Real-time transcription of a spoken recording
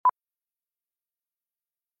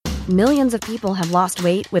Millions of people have lost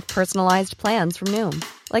weight with personalized plans from Noom.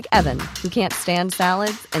 Like Evan, who can't stand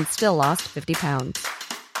salads and still lost 50 pounds.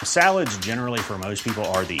 Salads generally for most people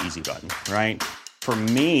are the easy button, right? For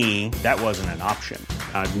me, that wasn't an option.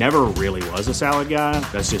 I never really was a salad guy.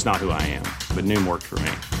 That's just not who I am. But Noom worked for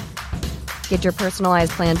me. Get your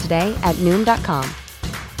personalized plan today at Noom.com.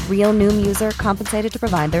 Real Noom user compensated to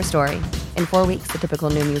provide their story. In 4 weeks, the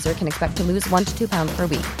typical Noom user can expect to lose 1 to 2 pounds per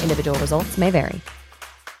week. Individual results may vary.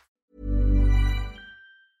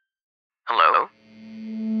 Hello?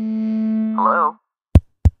 Hello?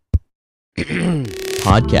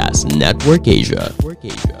 Podcast Network Asia. One,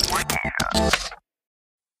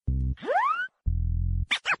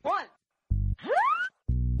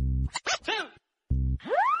 two,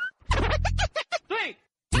 three.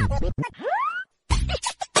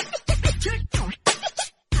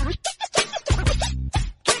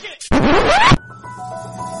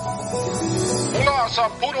 Mula sa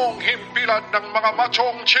punong himpilan ng mga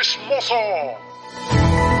machong chismoso,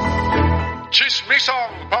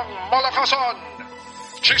 chismisang pangmalakasan,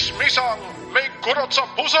 chismisang may kurot sa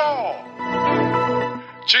puso,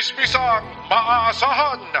 chismisang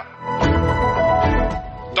maaasahan.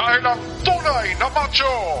 Dahil ang tunay na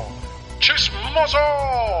macho, chismoso.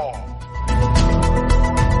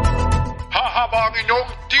 Hahaba ang inyong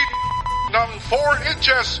ng 4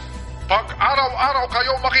 inches pag araw-araw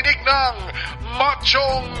kayo makinig ng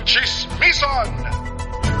Machong Chismisan.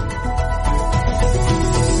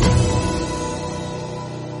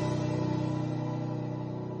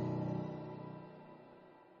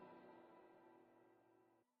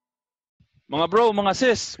 Mga bro, mga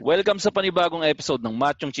sis, welcome sa panibagong episode ng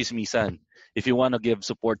Machong Chismisan. If you want to give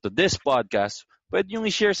support to this podcast, pwede nyo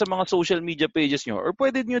i-share sa mga social media pages nyo or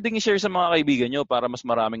pwede nyo ding i-share sa mga kaibigan nyo para mas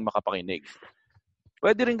maraming makapakinig.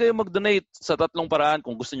 Pwede rin kayo mag-donate sa 3 paraan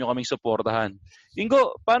kung gusto nyo kaming suportahan.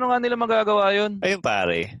 Ingo, paano nga nila magagawa yun? Ayun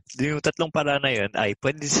pare, yung 3 paraan na yun ay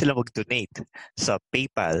pwede sila mag-donate sa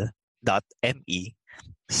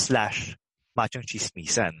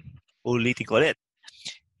paypal.me/machongchismisan. Ulitin ko ulit.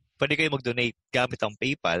 Pwede kayo mag-donate gamit ang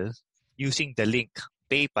PayPal using the link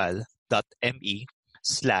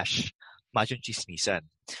paypal.me/machongchismisan.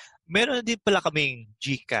 Meron din pala kaming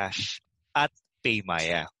GCash at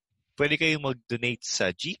Paymaya. Pwede kayong mag-donate sa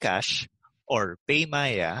GCash or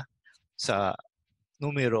Paymaya sa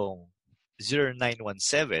numerong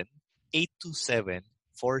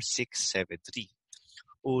 0917-827-4673.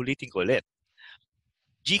 Ulitin ko ulit.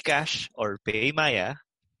 GCash or Paymaya,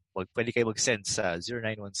 pwede kayo mag-send sa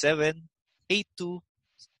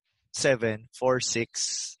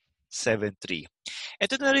 0917-827-4673.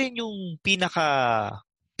 Ito na rin yung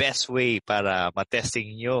pinaka-best way para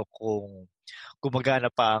matesting nyo kung gumagana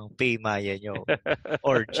pa ang Paymaya nyo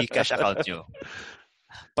or GCash account nyo.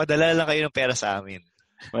 Padala lang kayo ng pera sa amin.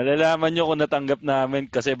 Malalaman nyo kung natanggap namin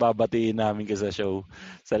kasi babatiin namin ka sa show.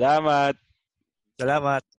 Salamat!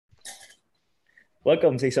 Salamat!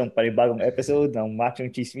 Welcome sa isang panibagong episode ng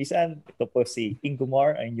Machong Chismisan. Ito po si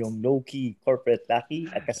Ingomar, ang inyong low-key corporate lucky.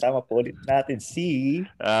 At kasama po ulit natin si...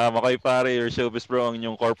 Makoy pare, your showbiz bro, ang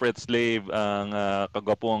inyong corporate slave, ang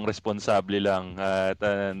kagwapuang responsable lang. At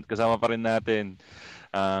kasama pa rin natin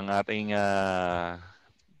ang ating...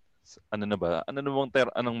 ano na ba?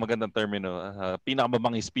 Anong magandang termino?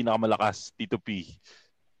 Pinakamabangis, pinakamalakas, Tito P.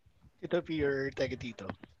 Tito P or Tega Tito.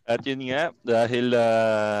 At yun nga, dahil...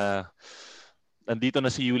 andito na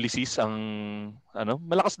si Ulysses ang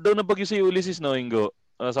malakas daw na bagyo si Ulysses no Ingo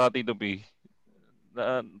sa Tito P.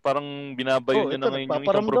 Parang binabayo niya na ngayon yung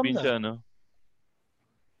isang probinsya no.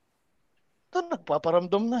 Ito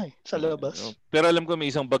nagpaparamdam na sa labas. Pero alam ko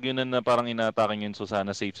may isang bagyo na parang inaatake ngayon so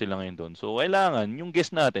sana safe sila ngayon doon. So kailangan yung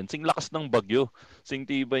guest natin sing lakas ng bagyo, sing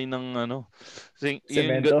tibay ng semento. Sing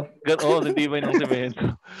tibay ng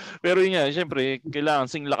semento. Pero yun nga, syempre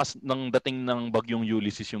kailangan sing lakas ng dating ng bagyong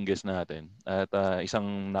Ulysses yung guest natin. At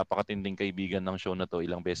isang napakatinding kaibigan ng show na to,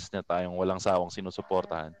 ilang beses na tayong walang sawang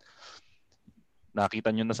sinusuportahan.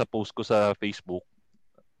 Nakita nyo na sa post ko sa Facebook.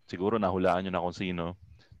 Siguro nahulaan nyo na kung sino.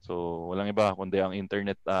 So, walang iba kundi ang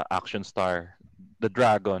internet action star, the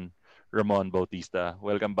Dragon, Ramon Bautista.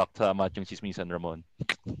 Welcome back sa Machong Chismisan, Ramon.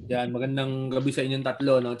 Yan, magandang gabi sa inyong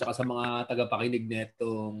tatlo, no? Tsaka sa mga tagapakinig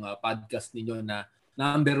nitong podcast ninyo na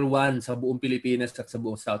number 1 sa buong Pilipinas at sa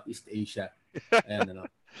buong Southeast Asia. Ayan, ano.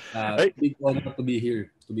 Big honor to be here,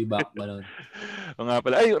 to be back. O nga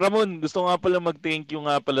pala. Ay, Ramon, gusto nga pala mag-thank you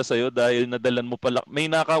nga pala sa'yo dahil nadalan mo pala. May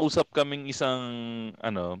nakausap kaming isang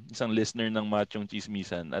listener ng Machong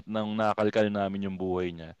Chismisan at nang nakalkal namin yung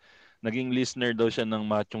buhay niya. Naging listener daw siya ng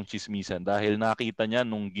Machong Chismisan dahil nakita niya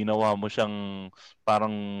nung ginawa mo siyang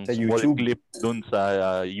parang sa small YouTube clip doon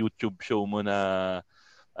sa YouTube show mo na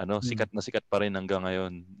sikat na sikat pa rin hanggang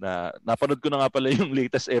ngayon. Napanood ko na nga pala yung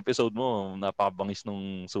latest episode mo. Napakabangis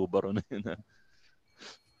nung Subaru na yun.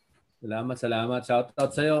 Salamat. Shout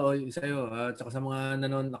out sa'yo. Tsaka sa mga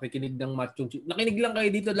nakikinig ng Machong Chismis. Nakinig lang kayo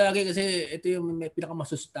dito lagi kasi ito yung may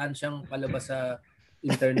pinakamasustansyang palabas sa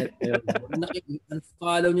internet ngayon.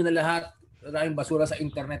 Follow nyo na lahat. Maraming basura sa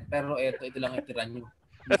internet pero ito lang itira nyo.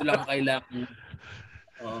 Ito lang ang kailangan.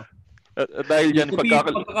 Dahil dyan,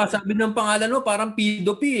 pagkakasabi ng pangalan mo, parang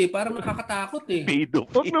P2P parang nakakatakot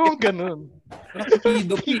P2P. Huwag naman ganun.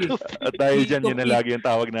 P2P. At dahil dyan, yun na lagi ang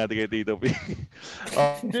tawag natin kay P2P.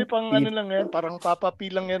 Hindi, pang lang yan. Parang Papa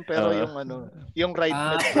P lang yan. Pero yung right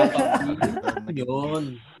Papa P.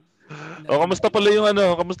 Yun. Kamusta pala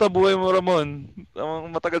kamusta buhay mo, Ramon?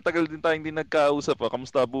 Matagal-tagal din tayong hindi nagkausap.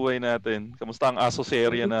 Kamusta buhay natin? Kamusta ang aso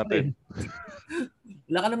serya natin?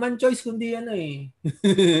 Wala ka naman choice kundi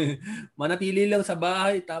manatili lang sa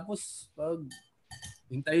bahay tapos pag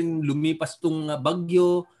hintayin lumipas tong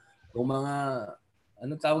bagyo, tong mga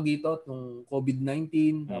tawag dito, tong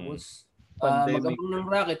COVID-19, tapos mag-abang ng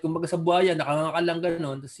racket, kumbaga sa buhaya, nakangakal lang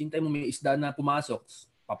gano'n, tapos hintayin mo may isda na pumasok,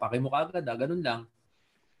 papakay mo kagad, ganun lang.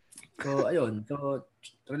 So, ayun. So,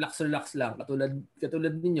 relax lang.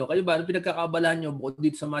 Katulad ninyo. Kayo ba, ano pinagkakabalahan nyo bukod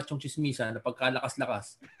dito sa Machong Chismisan na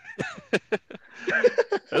pagkalakas-lakas?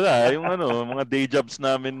 Wala, yung mga day jobs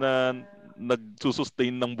namin na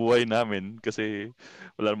nagsusustain ng buhay namin kasi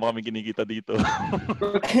wala naman kami kinikita dito.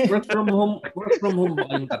 Work from home ba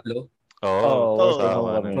kayong tatlo?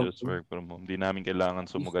 Kasama ng Diyos, work from home. Hindi namin kailangan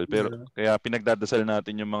sumugal. Pero kaya pinagdadasal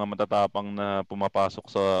natin yung mga matatapang na pumapasok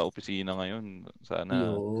sa opisina ngayon.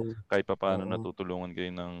 Sana kahit pa paano natutulungan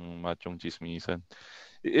kayo ng Machong Chismisan.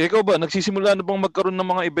 Ikaw ba, nagsisimula na bang magkaroon ng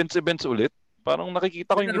mga events ulit? Parang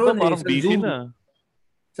nakikita ko yung iba, parang busy Zoom. na.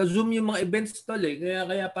 Sa Zoom yung mga events tol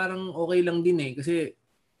Kaya parang okay lang din Kasi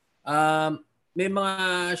may mga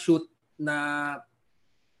shoot na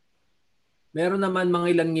meron naman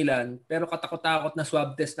mga ilan-ilan, pero katakot-takot na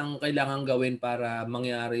swab test ang kailangan gawin para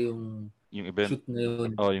mangyari yung event. Shoot na yun.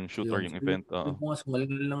 Yung shoot or yung event.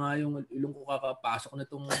 Sumalingal na nga yung ilong ko kakapasok na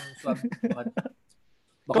itong swab.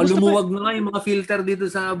 Baka lumuwag na nga yung mga filter dito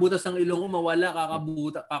sa butas ng ilong ko, mawala,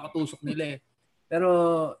 kakatusok nila Pero,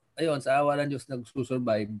 ayun, sa awa ng Diyos,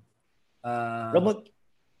 nagsusurvive. Ramon,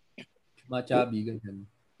 machabi, ganyan.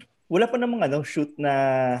 Wala pa namang shoot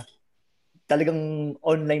na talagang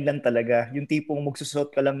online lang talaga. Yung tipong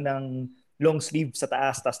magsusuot ka lang ng long sleeve sa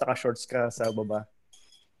taas, tapos naka-shorts ka sa baba.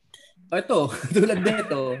 Ito, tulad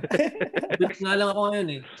nito. Tulad nga lang ako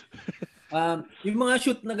ngayon yung mga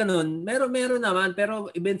shoot na ganun, meron naman,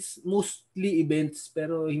 pero mostly events,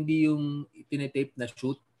 pero hindi yung tinetape na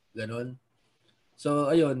shoot, ganun. So,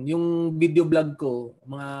 ayun, yung video vlog ko,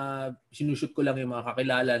 mga sinushoot ko lang yung mga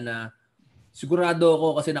kakilala na sigurado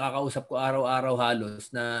ako kasi nakakausap ko araw-araw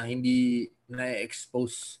halos na hindi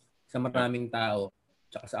na-expose sa maraming tao.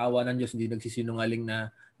 Tsaka sa awa ng Diyos, hindi nagsisinungaling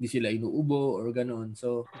na hindi sila inuubo or gano'n.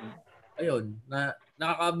 So, ayun,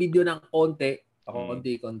 nakaka-video ng konti,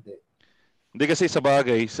 konti-konti. Hindi kasi sa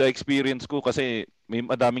bagay, sa experience ko kasi may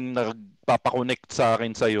madaming nagpapakonnect sa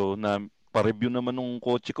akin sa'yo na pa-review naman ng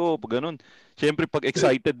kotse ko, gano'n. Siyempre, pag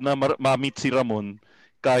excited na ma-meet si Ramon,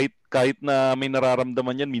 kahit na may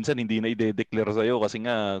nararamdaman yan, minsan hindi na i-declare sa'yo kasi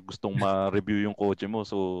nga gustong ma-review yung kotse mo.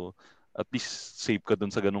 So, at least safe ka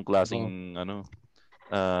dun sa ganung klaseng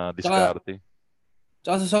diskarte.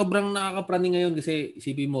 Tsaka sa sobrang nakakapraning ngayon kasi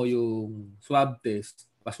isipin mo yung swab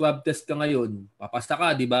test. Pa-swab test ka ngayon, papasta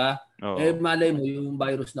ka, di ba? Malay mo yung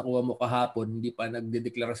virus na kuha mo kahapon, hindi pa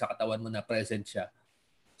nagde-declare sa katawan mo na present siya.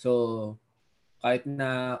 So, kahit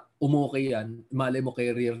na umukay yan, malay mo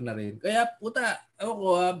carrier na rin. Kaya puta,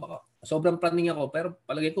 baka sobrang praning ako, pero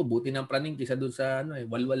palagay ko buti ng praning kaysa doon sa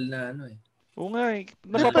walwal na Oo nga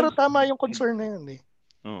Pero tama yung concern na yun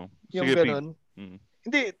yung gano'n.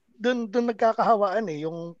 Hindi, doon nagkakahawaan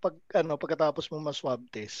yung pagkatapos mo ma-swab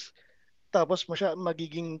test. Tapos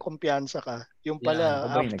magiging kumpiyansa ka. Yung pala,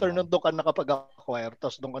 after nun doon ka nakapag-acquire,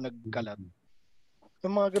 tapos doon ka nagkalat.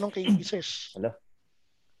 Yung mga ganong cases.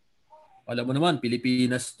 Alam mo naman,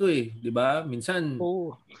 Pilipinas to di ba? Minsan,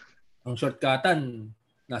 ang shortcutan,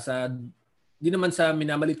 di naman sa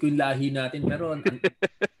minamalit ko yung lahi natin,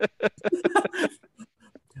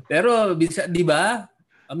 pero di ba?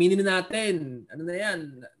 Aminin na natin, na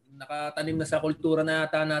yan, nakatanim na sa kultura na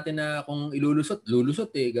ata natin na kung lulusot,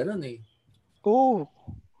 ganun Oo.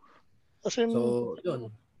 Kasi, so,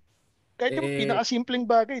 yun. Kahit yung pinakasimpleng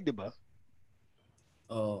bagay, di ba?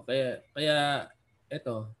 Kaya,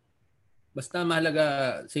 eto, basta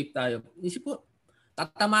mahalaga, safe tayo. Isip ko,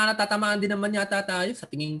 tatamaan din naman yata tayo sa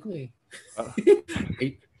tingin ko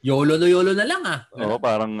YOLO na lang Oo,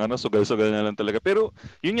 parang sugal-sugal na lang talaga. Pero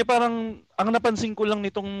yun nga parang ang napansin ko lang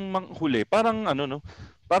nitong huli, parang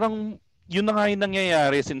parang yun na nga yung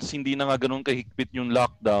nangyayari since hindi na nga ganun kahigpit yung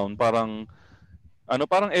lockdown. Parang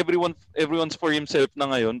parang everyone's for himself na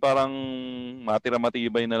ngayon. Parang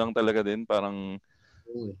matira-matibay na lang talaga din. Parang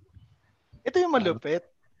ito yung malupit.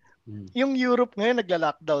 Yung Europe ngayon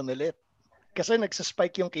nagla-lockdown ulit. Kasi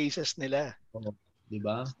nagsaspike yung cases nila.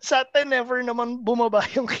 Diba? Sa atin, never naman bumaba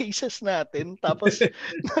yung cases natin. Tapos,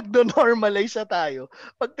 nagdo-normalize na tayo.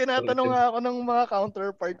 Pag tinatanong ako ng mga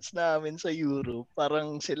counterparts namin sa Europe,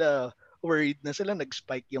 parang sila worried na sila.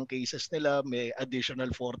 Nag-spike yung cases nila. May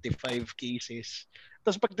additional 45 cases.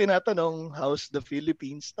 Tapos pag tinatanong, how's the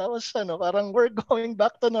Philippines? Tapos parang we're going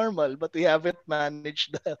back to normal but we haven't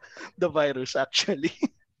managed the virus actually.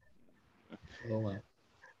 Oo nga.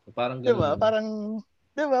 Parang ganun.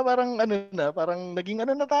 Parang naging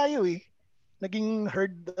na tayo eh. Naging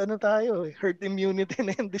herd tayo eh. Herd immunity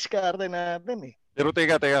na yung diskarte natin eh. Pero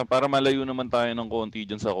teka, para malayo naman tayo ng konti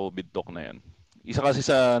dyan sa COVID talk na yan. Isa kasi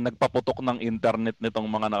sa nagpaputok ng internet nitong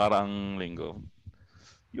mga nakaraang linggo.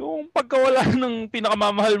 Yung pagkawala ng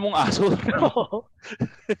pinakamamahal mong aso.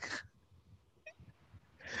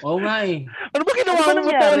 Oo nga eh. Ano ba ginawa mo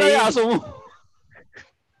pagkawala yung aso mo?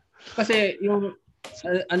 Kasi yung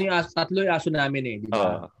tatlo yung aso namin eh, di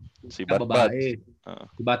ba? Si Batbat.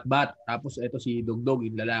 Si Batbat. Tapos ito si Dogdog,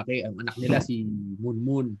 yung lalaki. Ang anak nila si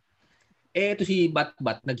Moon. Ito si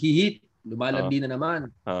Batbat, naghihit. Lumalandi na naman.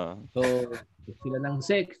 So, sila ng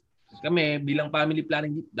sex. Kami, bilang family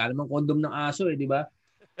planning, dahil naman condom ng aso eh, di ba?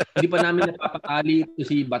 Hindi pa namin napapatali ito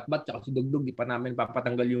si Batbat at si Dugdug, hindi pa namin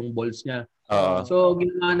papatanggal yung balls niya. So,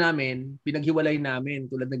 ginawa namin, pinaghiwalay namin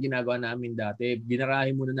tulad ng ginagawa namin dati.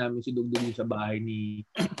 Binarahin muna namin si Dugdug sa bahay ni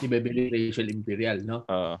Beverly Rachel Imperial, no?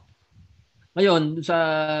 Ngayon, sa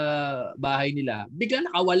bahay nila, bigla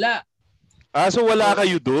nakawala. So wala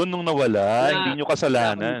kayo doon nung nawala? Hindi nyo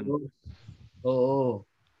kasalanan? Oo.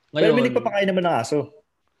 Ngayon, pero may nagpapakain naman ng aso.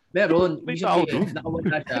 Meron.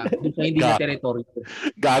 Nakawala siya doon sa hindi na teritoryo.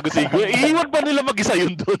 Gago siguro. Iiwan pa nila mag-isa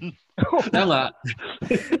yun doon. Kaya nga.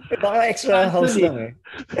 Baka extra house lang eh.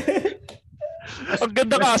 Ang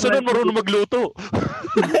ganda ng aso nun, marunong magluto.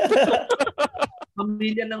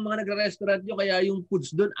 Pamilya ng mga nagre-restaurant nyo, kaya yung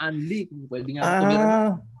foods doon, unli. Kung pwede nga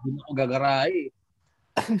tumira, hindi ako gagaray.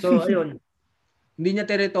 So, ayun. Hindi niya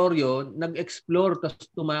teritoryo, nag-explore,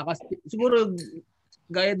 tapos tumakas. Siguro,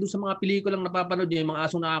 gaya doon sa mga pelikulang napapanood niya, yung mga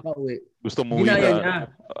asong nakaka-uwi. Gusto mo uwi na.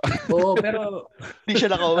 Niya. Oo, pero... Hindi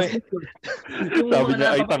siya nakauwi. Sabi niya,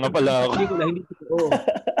 ay tanga pala ako. Pelikula, hindi totoo.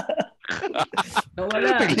 Nawala.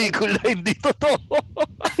 Pelikula, hindi totoo.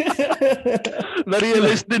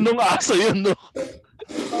 Na-realize din nung aso yun, no?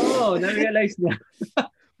 Oo, na-realize niya.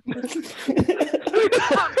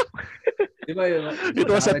 Diba yun?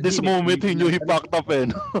 It was at this moment he knew he packed up,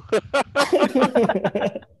 eh.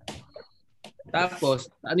 Tapos,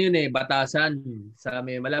 yun batasan sa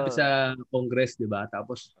malapit sa Congress, di ba?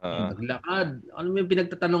 Tapos, naglakad. Ano yung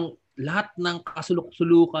pinagtatanong? Lahat ng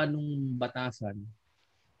kasulok-sulukan ng batasan.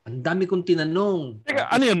 Ang dami kong tinanong. Teka,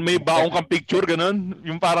 ano yun? May baong kang picture, ganun?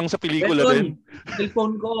 Yung parang sa pelikula din?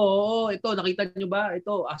 Cellphone ko, ito, nakita nyo ba?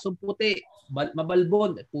 Ito, asong puti,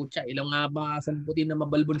 mabalbon. Pucha, ilang nga ba asong puti na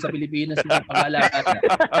mabalbon sa Pilipinas na pangalakan?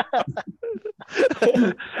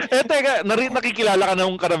 Teka, nakikilala ka na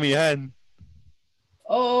ng karamihan.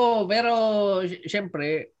 Oo, pero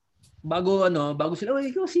syempre bago sila,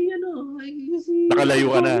 ikaw si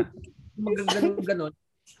nakalayo ka na. Ganon.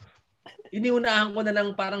 Iniunahan ko na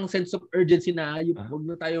lang parang sense of urgency na huwag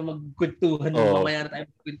na tayo magkwentuhan, mamaya na tayo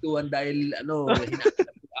magkwentuhan dahil hinahanap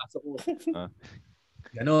yung aso ko.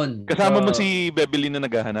 Ganon. Kasama mo si Bebelin na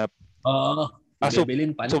naghahanap? Oo.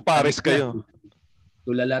 Bebelin, so pares kayo?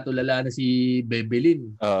 Tulala na si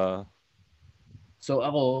Bebelin. So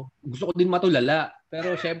ako, gusto ko din matulala.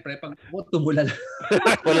 Pero syempre, pag ako tumulala.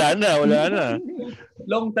 wala na.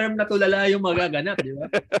 Long term na tulala yung magaganap, di ba?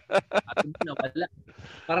 Wala.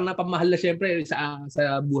 Parang napamahal na syempre sa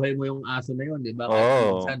buhay mo yung aso na yun, di ba?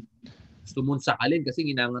 Minsan, gusto mong sakalin kasi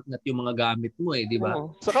ginangat-ngat yung mga gamit mo di ba?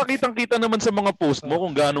 Saka kitang-kita naman sa mga post mo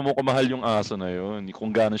kung gaano mo kamahal yung aso na yun.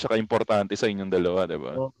 Kung gaano siya ka-importante sa inyong dalawa, di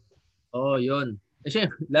ba? Oo, yun.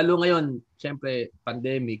 Lalo ngayon, siyempre,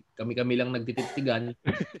 pandemic, kami-kami lang nagtititigan,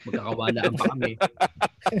 magkakawalaan pa kami.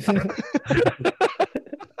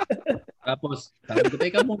 Tapos, sabi ko,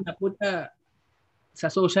 teka muna, puta,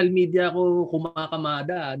 sa social media ko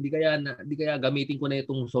kumakamada, di kaya gamitin ko na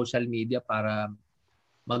itong social media para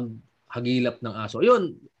maghagilap ng aso.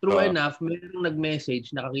 Yun, true enough, mayroong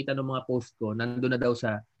nag-message, nakakita ng mga post ko, nandun na daw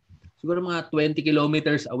sa siguro mga 20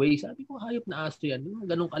 kilometers away. Sabi ko, hayop na aso yan.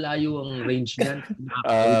 Ganun kalayo ang range niyan.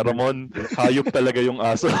 Ramon, hayop talaga yung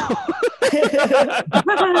aso.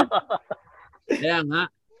 Kaya nga,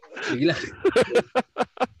 bigla.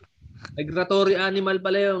 Migratory animal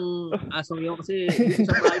pala yung asong yun kasi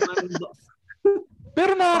sa primary.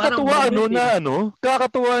 Pero nakakatuwa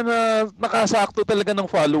kakatuwa na nakasakto talaga ng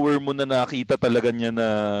follower mo na nakita talaga niya na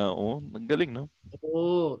ang galing, no?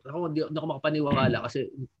 Oo, ako hindi ako makapaniwala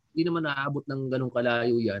kasi hindi naman naaabot ng ganung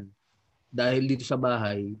kalayo yan. Dahil dito sa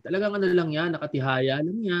bahay, talagang lang yan, nakatihaya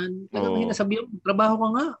lang yan. Talagang hinasabi yung trabaho ka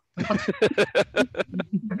nga.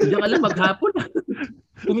 Hindi ka lang maghapon.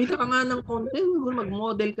 Kumita ka nga ng konti,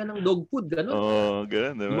 mag-model ka ng dog food, gano'n.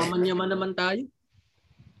 Gano'n. Mamanyaman naman tayo.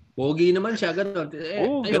 Pogi naman siya, gano'n.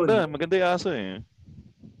 Ganda. Maganda yung aso eh.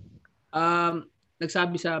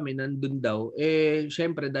 Nagsabi sa amin, nandun daw,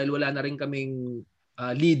 syempre dahil wala na rin kaming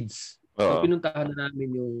leads, so pinuntahan na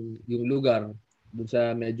namin yung lugar doon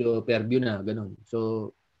sa medyo Fairview na, gano'n.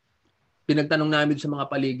 So, pinagtanong namin sa mga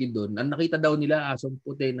paligid doon, ang nakita daw nila asong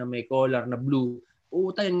puti na may collar na blue.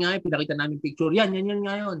 Tayo nga pinakita namin picture. Yan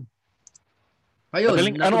nga yun.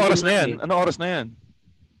 Ayun. Anong oras na yan?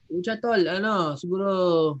 Tol, siguro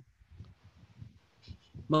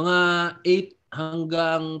mga 8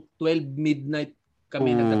 hanggang 12 midnight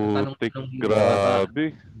kami nagtatanong.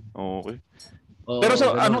 Grabe. Okay. Pero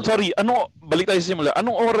balik tayo sa simula.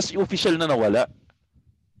 Anong oras yung official na nawala?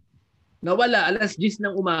 Nawala, 10:00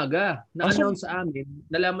 ng umaga. Na-announce sa amin,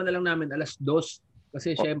 nalaman na lang namin 2:00.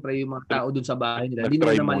 Kasi syempre, yung mga tao dun sa bahay nila, hindi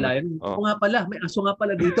nila naman layan. Nga pala, may aso nga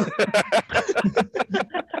pala dito.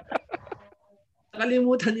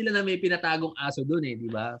 Nakalimutan nila na may pinatagong aso dun di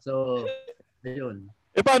ba? So, ayun.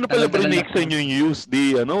 Paano pala brinake sa inyo yung news?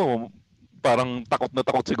 Parang takot na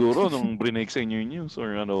takot siguro nung brinake sa inyo yung news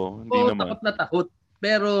or hindi naman. Takot na takot.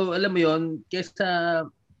 Pero alam mo yon, kaysa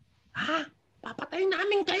papatayin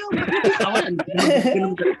namin kayo.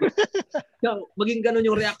 So, maging ganun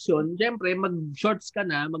yung reaction. Siyempre, mag-shorts ka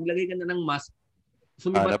na, maglagay ka na ng mask,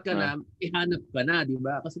 sumibat ka na, ihanap ka na, di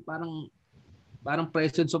ba? Kasi parang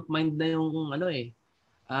presence of mind na yung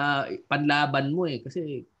panlaban mo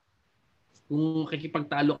Kasi kung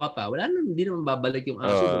kikipagtalo ka pa, hindi naman babalik yung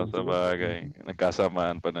aso. Sa bagay.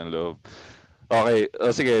 Nagkasamaan pa ng loob. Okay,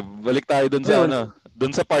 sige, balik tayo dun sa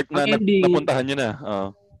dun sa part na napuntahan nyo na.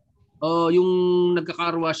 Yung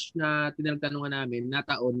nagka-carwash na tinagtanungan namin,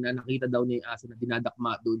 nataon na nakita daw niya yung aso na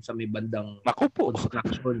dinadakma doon sa may bandang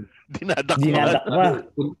construction. Dinadakma?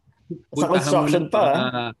 Sa construction pa,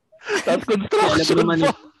 Sa construction pa.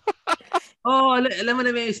 Alam mo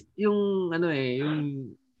na yung yung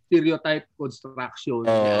stereotype construction.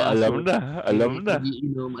 Alam na.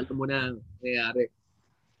 Iinom, alam mo na nangyayari.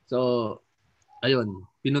 So, ayun,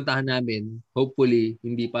 pinuntahan namin. Hopefully,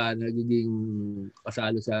 hindi pa nagiging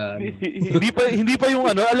kasalo sa hindi pa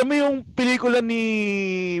yung alam mo yung pelikula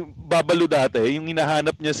ni Babalu dati, yung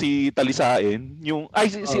hinahanap niya si Talisain, yung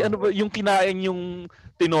yung kinain yung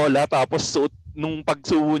tinola tapos nung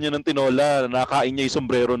pagsubo niya ng tinola, nakain niya yung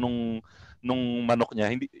sombrero nung manok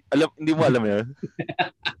niya. Hindi mo alam yan.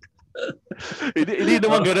 hindi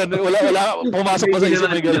naman ganoon. Wala pumasok pa sa isang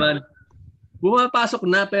may ganoon. Bumapasok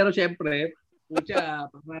na pero syempre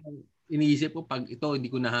parang iniisip ko pag ito hindi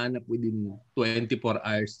ko nahanap within 24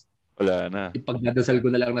 hours. Wala na. Ipagdadasal ko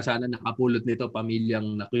na lang na sana nakapulot nito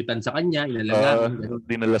pamilyang nakuitan sa kanya, inalagaan.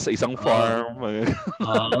 Dinala sa isang farm.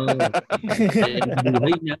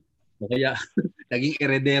 Buhay niya. O kaya naging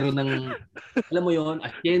heredero ng alam mo yon,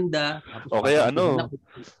 asyenda. O kaya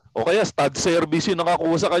o kaya stud service yung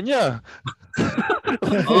nakakuha sa kanya.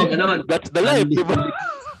 Ganoon. That's the life, di ba?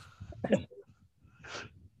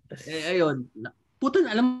 Ayun.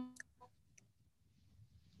 Putol, alam.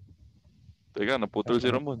 Teka, naputol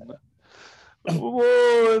si Ramon.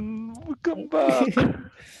 Ramon, welcome back.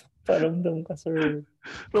 Paramdam ka, sir.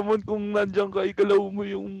 Ramon, kung nandiyan ka, ikalaw mo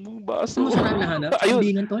yung baso. Ano saan nahanap?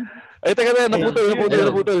 Kambingan to? Teka na,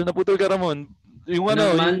 naputol ka, Ramon. Yung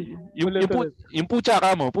yung pucha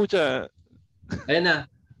ka mo, pucha. Ayan na.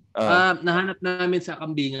 Nahanap namin sa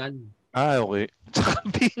kambingan. Okay. Sa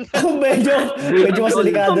kambingan. medyo mas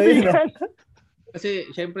delikado yun.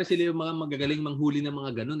 Kasi syempre sila yung mga magagaling manghuli ng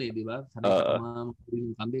mga ganun di ba? Sana mga manghuli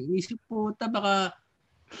ng kambing. Isip po, baka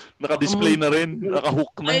naka-display na rin,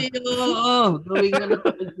 naka-hook na. Ay, gawing na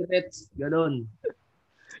pets, ganun.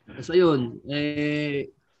 So yun,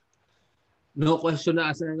 no question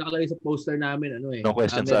na asa nakalagay sa poster namin no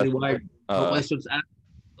questions asked. Reward. No questions asked.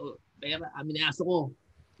 Kaya amin na aso ko.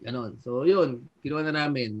 Ganon. So yun, kinuha na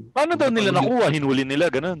namin. Paano daw nila nakuha? Hinuli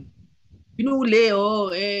nila, ganon. Pinuli,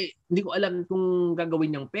 hindi ko alam kung gagawin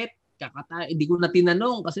niyang pet. Hindi ko na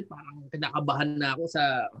tinanong kasi parang kinakabahan na ako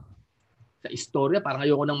sa sa istorya, parang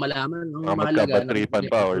ayoko nang malaman. Ang mahalaga. Magkabatripan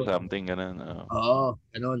pa or something, ganun. Oo,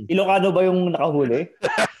 ganun. Ilocano ba yung nakahuli?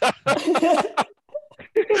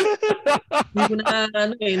 Hindi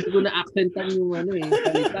ko na accentan yung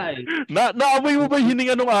salita eh. Naamoy mo ba yung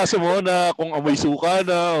hininga ng aso mo na kung amoy suka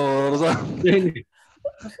na or something?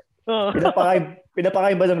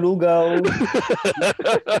 Pinapakain ba ng lugaw?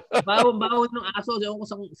 Bawon ng aso. Ewan ko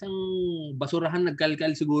isang basurahan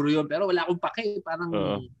nagkalkal siguro yun. Pero wala akong pake.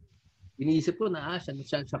 Parang iniisip ko na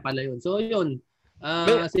siya pala yun. So yun.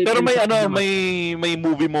 Pero may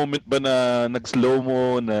movie moment ba na nag-slow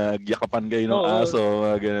mo, nagyakapan kayo ng aso?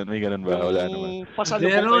 Ganun, may ganun ba? Wala naman.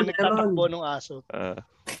 Pasalubong kayo nagtatakbo ng aso.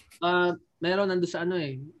 Meron nando sa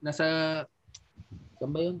nasa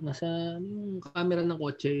saan ba yun? Nasa yung camera ng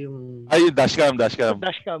kotse yung... Ay, yung dashcam. Dashcam,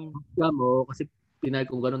 kasi pinay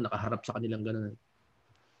kong gano'n, nakaharap sa kanilang gano'n.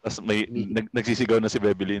 Tapos nagsisigaw na si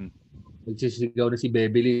Bebelyn.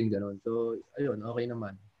 Gano'n. So, ayun, okay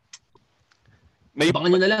naman. Abangan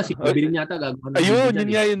nyo na lang, si Bebelyn yata gagawin. Ayun, yun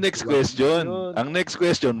nga yung next question. Ang next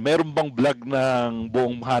question, meron bang vlog ng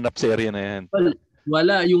buong hanap serye na yan?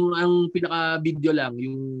 Wala, ang pinaka-video lang,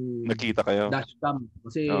 yung... Nakita kayo? Dashcam.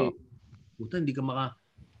 Kasi... Puta, hindi ka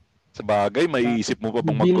Sa bagay, may isip mo pa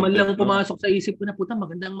bang Hindi man lang pumasok sa isip ko na, puta,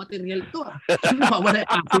 magandang material to ah. Mawala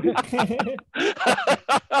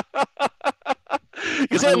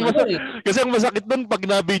kasi ang masakit doon pag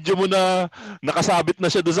na-video mo na nakasabit na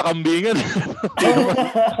siya doon sa kambingan.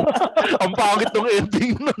 Ang pangit ng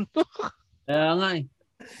ending nun. Kaya nga eh.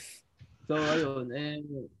 So, ayun.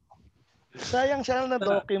 Sayang siya na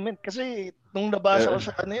document kasi nung nabasa ko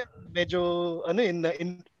sa medyo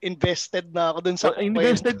invested na ako dun sa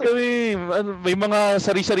invested kami. May mga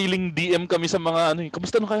sari-sariling DM kami sa mga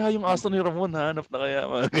kamusta na kaya yung aso ni Ramon? Hanap na kaya?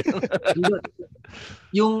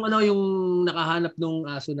 yung nakahanap nung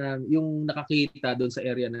aso na yung nakakita doon sa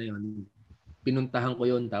area na yon. Pinuntahan ko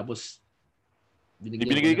yon tapos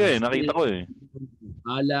binigay ko nakita ko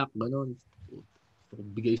alak, gano'n.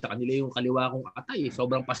 Bigay sa kanila yung kaliwa kong atay.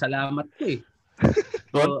 Sobrang pasalamat ko eh.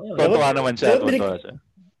 Tuwa naman siya.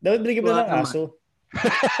 Dapat binigyan mo na ng aso.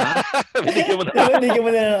 Binigyan mo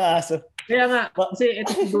na ng aso. Kaya nga, kasi ito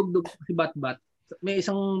si Dugdug, si Batbat, may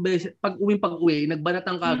isang beses, pag-uwi,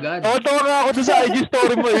 nagbanatan ka agad. Tawa nga ako doon sa IG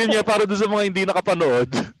story mo. Yun niya, para doon sa mga hindi nakapanood.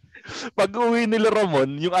 Pag-uwi nila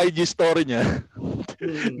Ramon, yung IG story niya,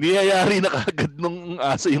 niyayari na kagad nung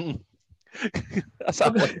aso yung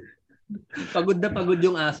asawa. Pagod na pagod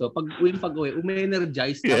yung aso. Pag-uwi,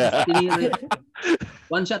 ume-energize. Tapos tinira,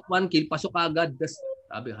 one shot, one kill, pasok agad. Tapos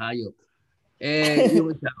sabi, hayop.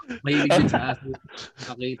 Yung isa, mahilig din sa aso.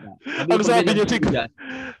 Nakita.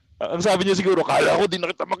 Ang sabi niya siguro, kala ko din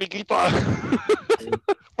na kita makikita.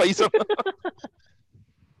 Paisa.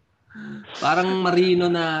 Parang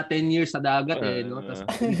marino na 10 years sa dagat no? Tapos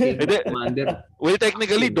commander. Well,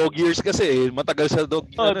 technically, dog years kasi matagal sa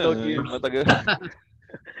dog. Dog years. Matagal.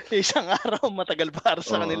 Isang araw, matagal para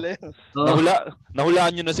sa kanila yun.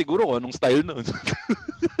 Nahulaan nyo na siguro kung anong style nun.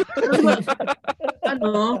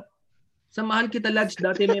 Sa Mahal Kita Lodge,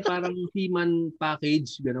 dati may parang He-Man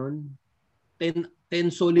package, gano'n. 10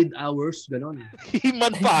 solid hours, gano'n.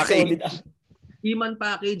 He-Man package? He-Man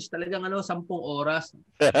package, talagang 10 oras.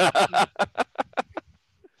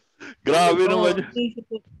 Grabe naman.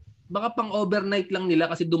 Baka pang overnight lang nila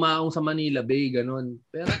kasi dumaong sa Manila Bay, ganun.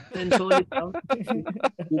 Pero 10 solid hours.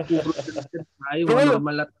 Pupuro tayo,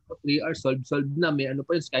 normal at 3 hours, solve na. May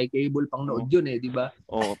pa yun, sky cable pang nood yun di ba?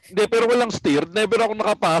 Hindi, pero walang steer. Never ako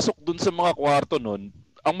nakapasok dun sa mga kwarto nun.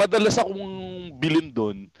 Ang madalas akong bilhin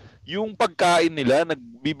dun, yung pagkain nila,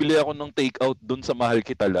 nagbibili ako ng take-out dun sa Mahal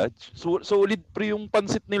Kita Lodge. Solid pre yung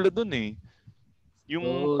pansit nila dun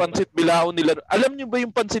Yung pansit bilao nila. Alam niyo ba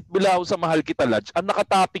yung pansit bilao sa Mahal Kita Lodge? Ang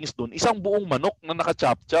nakatoppings doon, isang buong manok na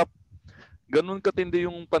naka-chop-chop. Ganun katindi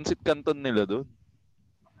yung pansit canton nila doon.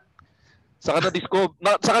 Saka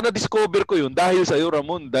na-discover ko yun dahil sa iyo,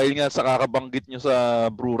 Ramon. Dahil nga sa kakabanggit nyo sa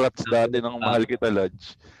Brurats dati ng Mahal Kita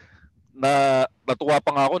Lodge. Natuwa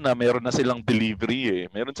pa nga ako na meron na silang delivery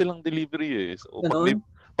Meron silang delivery So,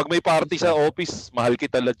 pag may party sa office, Mahal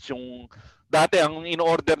Kita Lodge yung... Dati ang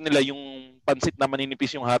in-order nila yung pansit na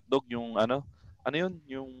maninipis yung hotdog, yung ano yun?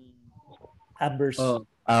 Yung Ambers.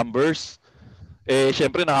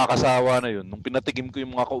 Syempre nakakasawa na yun. Nung pinatikim ko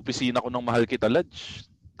yung mga kaopisina ko ng Mahal Kita Lodge,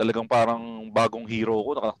 talagang parang bagong hero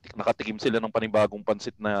ko. Nakatikim sila ng panibagong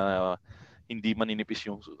pansit na hindi maninipis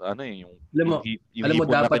yung yung alam mo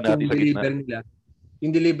dapat yung delivery nila.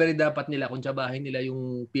 Yung delivery dapat nila kung tsabahin nila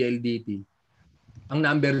yung PLDT. Ang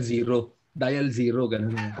number 0. Dial 0,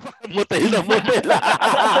 gano'n. Motel.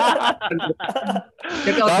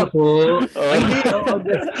 Check out po.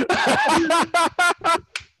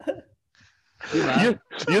 Diba?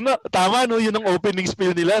 Yun na, tama no, yun ang opening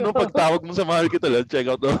spiel nila no, pagtawag mo sa Mahal Kita Lad, check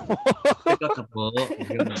out mo. Check out po.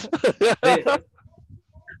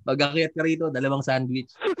 Pag-akyat ka rito, 2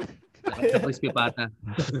 sandwich. Sa crispy pata.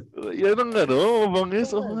 Yan ang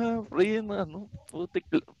bangis. Pre, putik.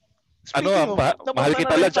 Mahal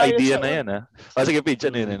Kita Lad, idea na yan, ha? Sige, Pitch,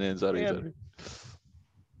 sorry.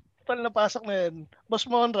 Total napasok na yan. Boss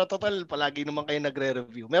Monra, total, palagi naman kayo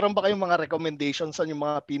nagre-review. Meron ba kayong mga recommendations sa yung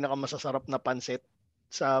mga pinakamasasarap na pancit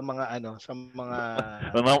sa mga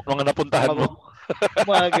napuntahan mo?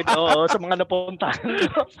 Sa mga napuntahan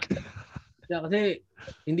mo. Kasi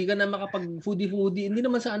hindi ka na makapag-foodie. Hindi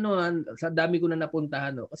naman sa sa dami ko na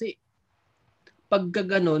napuntahan. No? Kasi pagka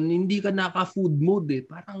ganon, hindi ka naka-food mode eh.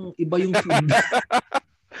 Parang iba yung food.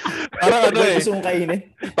 Parang gusto mong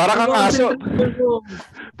kainin. Para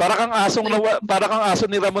kang aso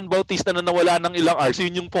ni Ramon Bautista na nawala ng ilang hours.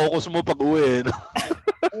 Yun yung focus mo pag uwi. No?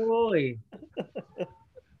 Oo eh.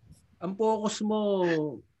 Ang focus mo,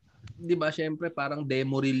 di ba, syempre parang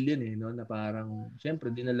demo reel yun eh. No? Na parang, syempre,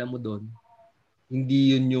 dinala mo doon.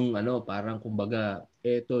 Hindi yun yung parang kumbaga,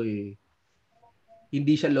 eto eh,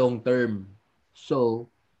 hindi siya long term. So,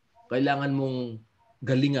 kailangan mong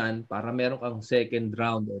galingan para meron kang second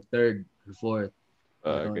round or third or fourth.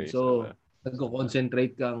 Okay, so,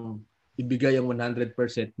 nagko-concentrate kang ibigay ang 100%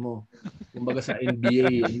 mo. Kumbaga sa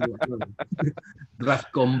NBA,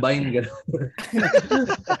 draft combine, gano'n.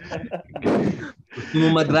 Gusto mo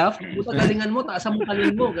ma-draft? Puta, galingan mo, taasan mo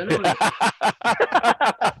kaling mo, gano'n.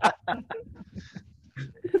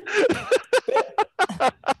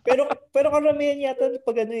 pero karamihan yata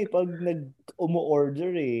pag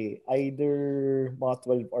nag-umu-order either mga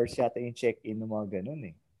 12 hours yata yung check-in ng mga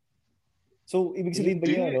ganun eh. So, ibig sabihin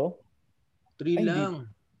ba yun, 3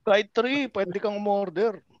 lang. Kahit 3, pwede kang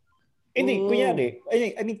umorder. Hindi,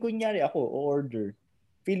 kunyari ako, o-order.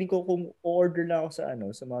 Feeling ko kung o-order lang ako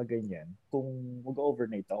sa mga ganyan, kung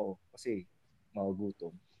mag-overnight ako kasi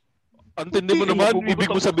magugutom. Antindi mo naman,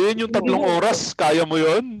 ibig mo sabihin yung 3 oras, kaya mo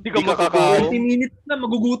yun? Hindi ka kakain. 20 minutes na,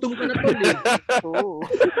 magugutom ka na to.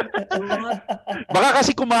 Baka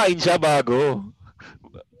kasi kumain siya bago.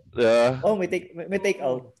 May take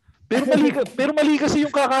out. Pero mali kasi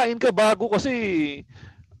yung kakain ka bago kasi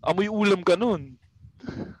amoy ulam ka nun.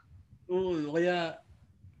 Oo, kaya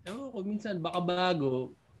kung minsan baka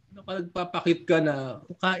bago, nagpapakit ka na,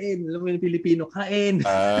 kain, alam mo yung Pilipino, kain.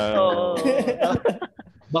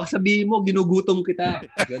 Baka sabihin mo, ginugutom kita.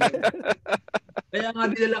 Ganun. Kaya nga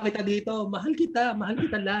dinala kita dito, mahal kita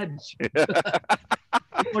lunch.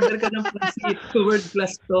 Order ka ng pancit, world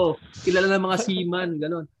class to. Kilala ng mga seaman,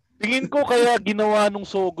 gano'n. Tingin ko kaya ginawa nung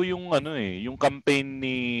Sogo yung yung campaign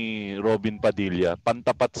ni Robin Padilla,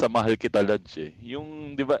 pantapat sa Mahal Kita Lodge eh.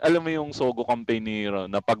 Yung 'di ba, alam mo yung Sogo campaign ni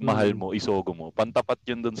na pagmahal mo, isogo mo. Pantapat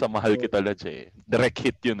 'yun doon sa Mahal Kita Lodge eh. Direct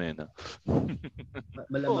hit 'yun eh, no.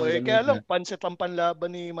 Kaya lang pancit ang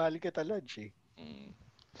panlaban ni Mahal Kita Lodge eh.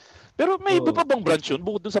 Pero may iba pa bang branch 'yun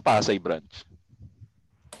bukod doon sa Pasay branch?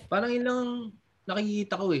 Parang yun lang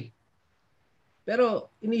nakikita ko eh.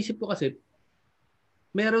 Pero iniisip ko kasi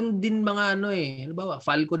meron din mga halimbawa,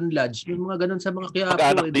 Falcon Lodge, yung mga ganun sa mga Quiapo.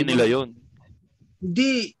 Pag-anak din nila yun.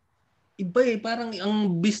 Hindi. Iba eh. Parang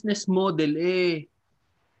ang business model 2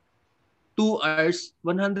 hours,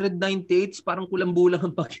 198, parang kulang-bulang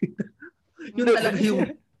ang pakita. Yun talaga yung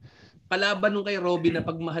kalaban nung kay Robin na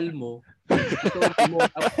pagmahal mo. Ito,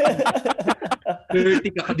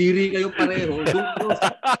 30 kakadiri kayo pareho.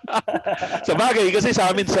 Sa bagay, kasi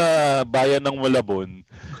sa amin sa bayan ng Malabon,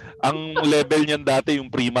 ang level niyan dati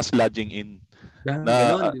yung Primas Lodging Inn.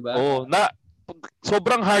 Ganun, di ba? Na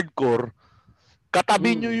sobrang hardcore.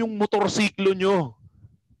 Katabi nyo yung motorsiklo nyo.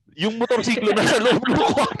 Yung motorsiklo na sa loob ng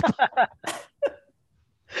kwarto.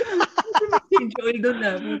 Enjoy doon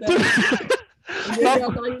na.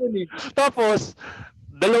 Tapos,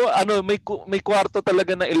 may kwarto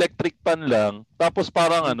talaga na electric fan lang. Tapos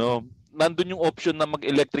parang nandun yung option na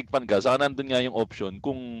mag-electric fan ka. Saka nandun nga yung option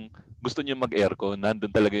kung gusto niyo mag-aircon, nandun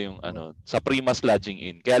talaga yung sa Primas Lodging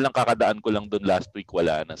Inn. Kaya lang kakadaan ko lang doon last week,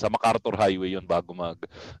 wala na. Sa MacArthur Highway yun bago mag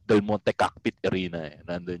Del Monte Cockpit Arena eh.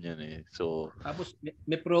 Nandun yun eh. So, tapos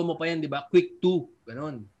may promo pa yan, di ba? Quick 2,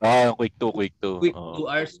 ganun. Quick 2. Quick 2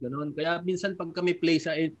 hours, ganun. Kaya minsan pag kami play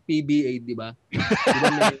sa PBA, di ba? Diba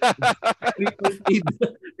may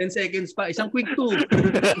 10 seconds pa, isang quick 2.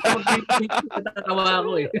 Isang quick 2, natatawa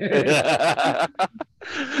ako eh.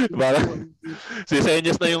 Si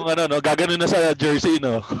Senyas na yung gaganon na sa jersey,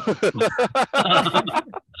 no?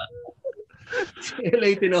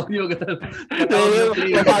 LA Tenorio.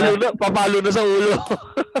 Papalo na sa ulo.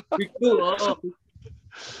 Quick 2, oo.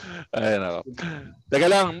 Ayun ako. Teka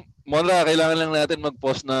lang, Monra, kailangan lang natin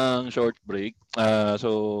mag-pause ng short break.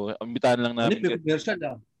 So, imbitahan lang namin. May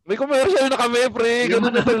commercial May commercial na kami, pre.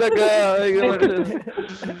 Ganun na talaga.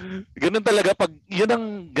 Ganun talaga. Pag, yun ang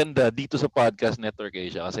ganda dito sa Podcast Network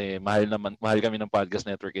Asia. Kasi mahal kami ng Podcast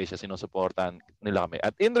Network Asia. Sinusuportahan nila kami.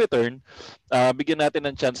 At in return, bigyan natin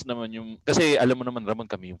ng chance naman yung... Kasi alam mo naman, Ramon,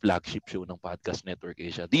 kami yung flagship show ng Podcast Network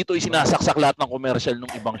Asia. Dito isinasaksak lahat ng commercial ng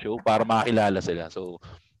ibang show para makakilala sila. So,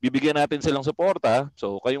 bibigyan natin silang suporta.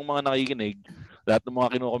 So, kayong mga nakikinig, lahat ng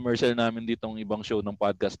mga kino-commercial namin ditong ibang show ng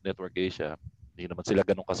Podcast Network Asia, hindi naman sila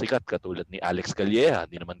ganun kasikat katulad ni Alex Calleja,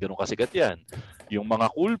 hindi naman ganun kasikat yan. Yung mga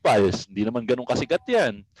Cool Pals, hindi naman ganun kasikat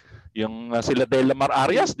yan. Yung sila Delamar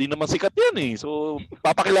Arias, hindi naman sikat yan eh. So,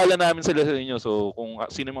 papakilala namin sila sa inyo. So, kung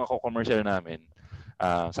sino mga commercial namin,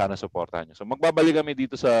 sana supportahan nyo. So, magbabalik kami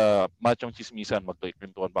dito sa Machong Chismisan.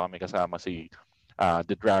 Magkikwentuhan pa kami kasama si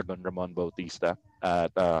The Dragon, Ramon Bautista.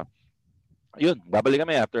 At yun, babalik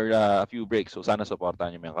kami after a few breaks. So, sana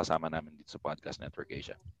supportahan nyo mga kasama namin dito sa Podcast Network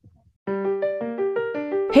Asia.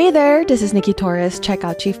 Hey there, this is Nikki Torres. Check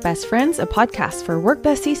out Chief Best Friends, a podcast for work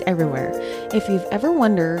besties everywhere. If you've ever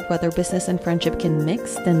wondered whether business and friendship can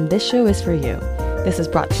mix, then this show is for you. This is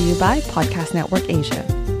brought to you by Podcast Network Asia.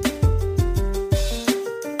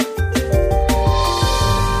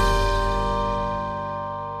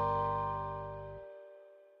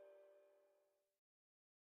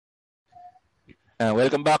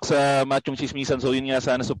 Welcome back sa Machong Chismisan. So yun nga,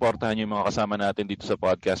 sana supportahan nyo yung mga kasama natin dito sa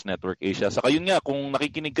Podcast Network Asia. Saka yun nga, kung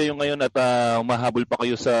nakikinig kayo ngayon at umahabol pa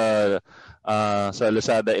kayo sa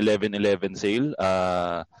Lazada 11/11 sale,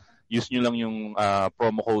 use nyo lang yung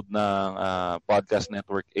promo code ng Podcast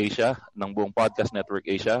Network Asia, ng buong Podcast Network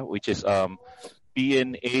Asia, which is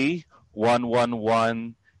PNA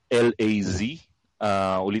 111LAZ.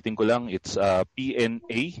 Ulitin ko lang, it's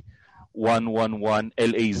PNA 111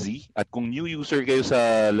 LAZ. At kung new user kayo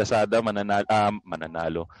sa Lazada,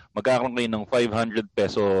 mananalo. Magkakaroon kayo ng 500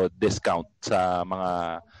 peso discount sa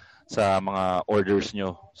mga orders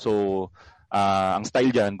nyo. So, ang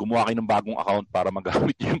style dyan, gumawa kayo ng bagong account para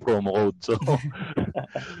magamit yung promo code.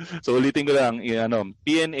 So ulitin ko lang,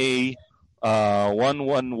 PNA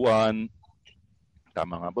 111,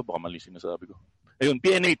 tama nga ba? Baka mali sinasabi ko. Ayun,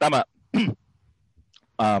 PNA, tama.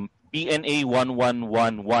 PNA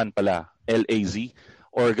 1111 pala, LAZ.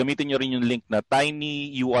 Or gamitin nyo rin yung link na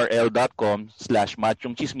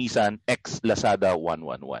tinyurl.com/machongchismisan x Lazada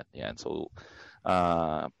 111. Yan. So,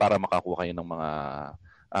 para makakuha kayo ng mga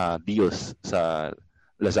deals sa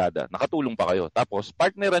Lazada. Nakatulong pa kayo. Tapos,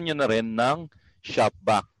 partneran nyo na rin ng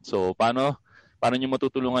Shopback. So, paano nyo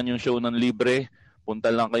matutulungan yung show ng libre? Punta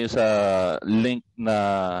lang kayo sa link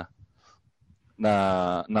ng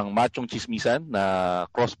Machong Chismisan na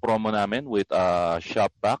cross-promo namin with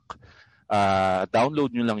Shopback. Download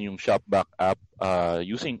nyo lang yung Shopback app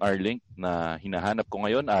using our link na hinahanap ko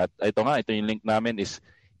ngayon. At ito yung link namin is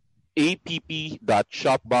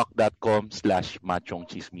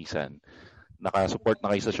app.shopback.com/machongchismisan. Nakasupport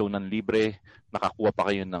na kayo sa show ng libre, nakakuha pa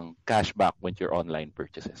kayo ng cashback with your online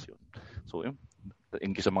purchases yun. So yun.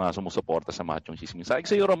 Thank you sa mga sumusuporta sa Machong Chismisan.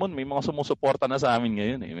 Sa iyo, Ramon, may mga sumusuporta na sa amin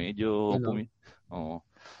ngayon. Medyo...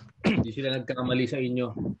 Hindi sila nagkakamali sa inyo.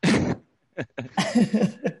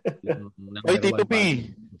 Ay, Tito P,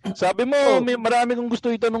 sabi mo, may marami kong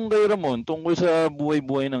gusto itanong kay Ramon tungkol sa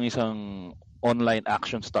buhay-buhay ng isang online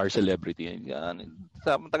action star celebrity.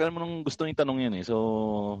 Matagal mo nung gusto itanong yan eh.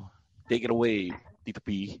 So, take it away, Tito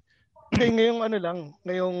P.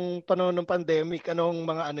 Ngayong panahon ng pandemic, anong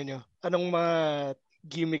mga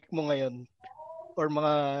gimmick mo ngayon or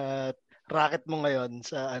mga racket mo ngayon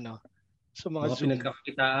sa mga Zoom?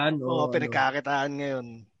 Pinagkakitaan pinagkakitaan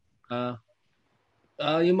ngayon.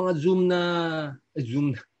 Yung mga Zoom na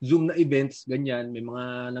events, ganyan, may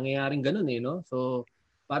mga nangyayaring ganun no? So,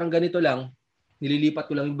 parang ganito lang,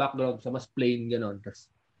 nililipat ko lang yung background sa mas plain ganon,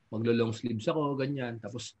 tapos maglo-long sleeves ako, ganyan,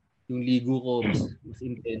 tapos yung ligo ko mas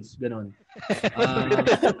intense, ganon.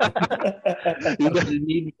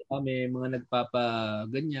 May mga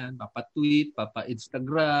ganyan, papa-tweet,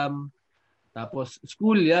 papa-Instagram, tapos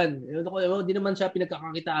school yan. Hindi naman siya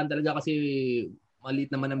pinagkakakitaan talaga kasi maliit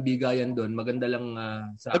naman ang bigayan doon. Maganda lang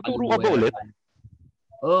sa nagturo ka ba ulit?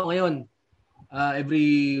 Oo, ngayon.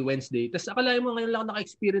 Every Wednesday. Tapos akalain mo ngayon lang ako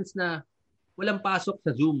naka-experience na walang pasok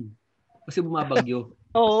sa Zoom kasi bumabagyo.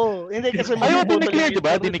 Oo, hindi kasi dineclare, di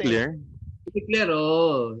ba? Dineclare,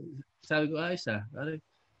 Sabi ko, ayos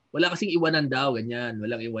wala kasing iwanan daw, ganyan.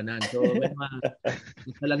 Walang iwanan. So, may mga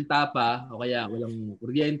salanta pa, o kaya walang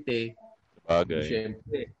kuryente. Bagay.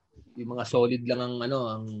 Siyempre, yung mga solid lang ang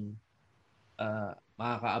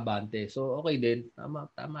makakaabante. So, okay din.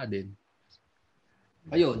 Tama din.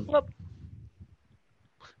 Ayun.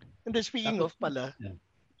 And then speaking of pala,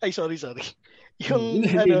 ay sorry. Yung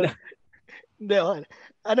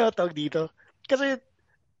ano tawag dito? Kasi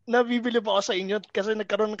nabibili pa ako sa inyo kasi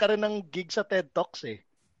nagkaroon ka rin ng gig sa TED Talks eh.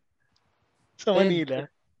 Sa Manila.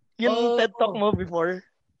 Yung TED Talk mo before.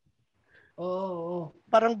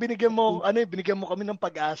 Parang binigyan mo kami ng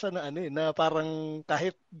pag-asa na na parang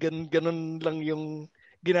kahit ganun lang yung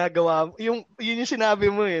ginagawa. Yun yung sinabi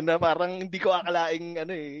mo na parang hindi ko akalaing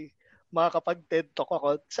makakapag TED Talk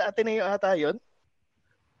ako. Sa Ateneo ata yun?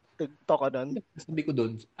 TED Talk doon. Sabi ko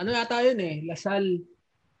doon. Ano yata yun Lasal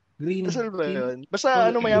Green. Lasal ba yun?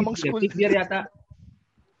 Basta mayamang school. Year yata.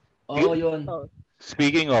 Yun.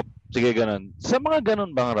 Speaking of, sige ganun. Sa mga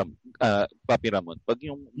ganun bang Papi Ramon, pag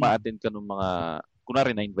yung ma-attend ka ng mga,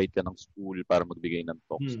 kunwari na-invite ka ng school para magbigay ng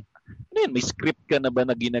talks, ano yun, may script ka na ba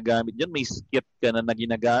na ginagamit dyan? May skit ka na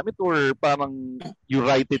ginagamit? Or parang you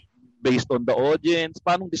write it based on the audience?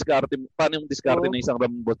 Paano yung diskarte ng isang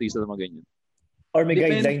Ramon Bautista sa mga ganyan? Or may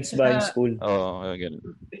guidelines ba in school? Ganun.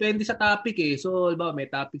 Depende sa topic So, halimbawa, may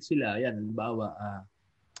topic sila. Yan, halimbawa,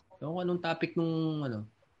 anong topic nung,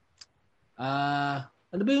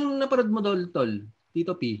 ano ba yung naparod mo, Tol?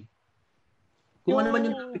 Tito P? Kung ano man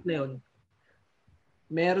yung topic na yun,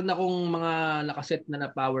 meron akong mga nakaset na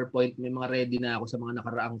PowerPoint, may mga ready na ako sa mga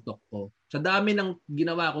nakaraang talk ko. Sa dami ng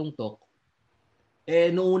ginawa kong talk,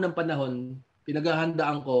 noong unang panahon,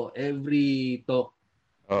 pinaghahandaan ko every talk,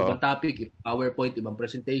 ibang topic, PowerPoint, ibang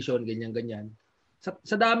presentation, ganyan-ganyan.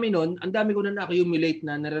 Sa dami nun, ang dami ko na na-accumulate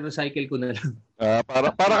na nare-recycle ko na lang. Para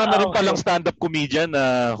ka na rin palang stand-up comedian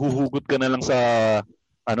na huhugot ka na lang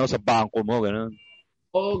sa bangko mo, gano'n.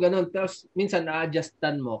 Oo, ganun. Tapos minsan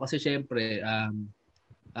na-adjustan mo kasi syempre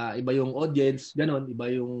iba yung audience, ganun, iba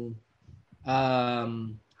yung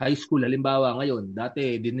high school. Halimbawa ngayon,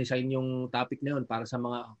 dati dinesign yung topic na yun para sa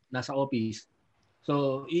mga nasa office.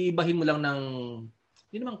 So, iibahin mo lang ng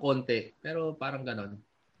hindi naman konti, pero parang ganun.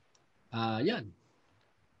 Yan.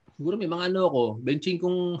 Siguro may mga benching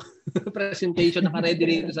kong presentation naka-ready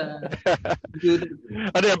rito sa computer.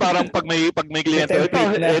 Ano yan, parang pag may kliyente,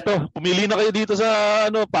 ito, pumili na kayo dito sa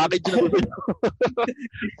package na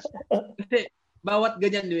Kasi bawat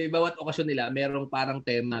ganyan, bawat okasyon nila, merong parang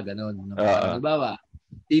tema, gano'n. Halimbawa,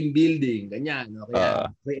 team building, ganyan.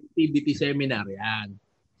 Kaya creativity seminar, yan.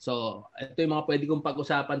 So, ito yung mga pwede kong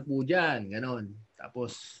pag-usapan po dyan, gano'n.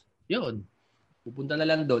 Tapos, yun. Pupunta na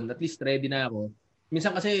lang doon. At least ready na ako.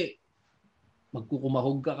 Minsan kasi,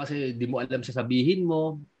 magkukumahog ka kasi di mo alam sasabihin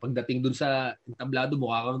mo. Pagdating doon sa entablado,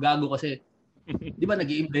 mukha kang gago kasi, di ba,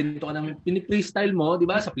 nag-iimbento ka ng pini-freestyle mo, di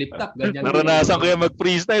ba, sa flip top. Ganyan. Naranasan ko yung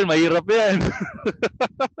mag-freestyle. Mahirap yan.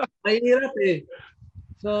 Mahirap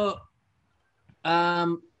So,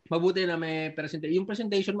 mabuti na may presentation. Yung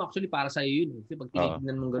presentation mo actually para sa iyo yun. Kasi pag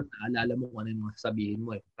tinignan mo gano'n, naalala mo kung ano yung sasabihin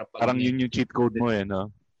mo Parang yun yung cheat code mo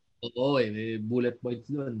no? Oo may bullet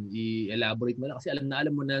points doon. I-elaborate mo lang kasi alam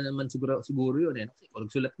mo na naman siguro yun Kasi kung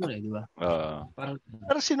nagsulat mo di ba?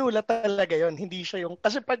 Pero sinulat talaga yun. Hindi siya yung,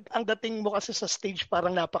 kasi pag ang dating mo kasi sa stage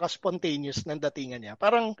parang napaka-spontaneous ng datingan niya.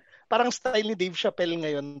 Parang style ni Dave Chappelle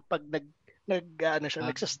ngayon pag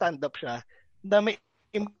nagsa-stand up siya, na may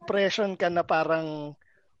impression ka na parang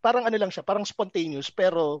ano lang siya, parang spontaneous,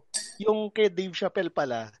 pero yung kay Dave Chappelle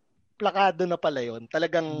pala, plakado na pala yun.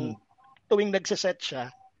 Talagang tuwing nagsiset siya,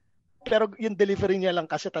 pero yung delivery niya lang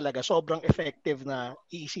kasi talaga sobrang effective na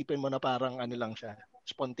iisipin mo na parang ano lang siya,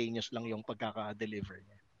 spontaneous lang yung pagkaka-deliver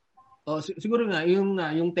niya. Siguro nga,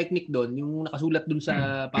 yung technique doon, yung nakasulat doon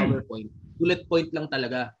sa PowerPoint, bullet point lang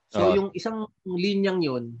talaga. So yung isang linyang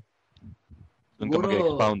yun, doon ka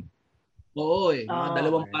mag-expound. Oo mga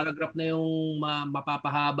dalawang paragraph na yung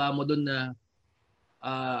mapapahaba mo doon na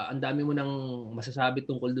ang dami mo nang masasabi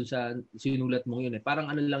tungkol doon sa sinulat mong yun Parang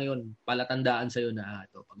ano lang yun, palatandaan sa'yo na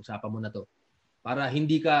ito, pag-usapan mo na to. Para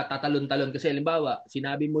hindi ka tatalon-talon. Kasi halimbawa,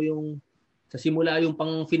 sinabi mo yung sa simula yung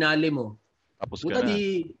pang-finale mo. Tapos ka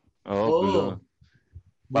na.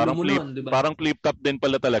 Parang flip top din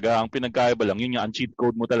pala talaga. Ang pinagkaiba lang, yun ang cheat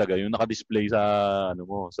code mo talaga, yung naka-display sa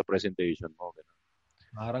sa presentation mo. Ganun.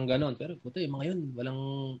 Parang ganon. Pero puto, yung mga yun, walang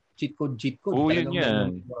cheat code. Yun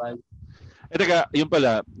yan. Teka, yun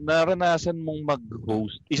pala, naranasan mong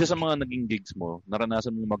mag-host, isa sa mga naging gigs mo,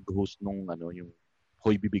 naranasan mong mag-host nung yung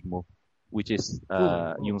Hoy Bibig mo, which is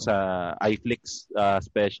yung sa iFlix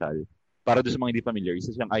special. Para doon sa mga hindi familiar,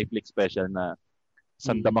 isa siyang iFlix special na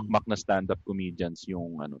sandamakmak na stand-up comedians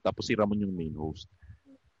yung tapos si Ramon yung main host.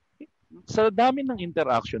 Sa dami ng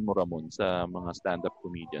interaction mo, Ramon, sa mga stand-up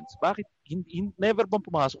comedians, bakit never bang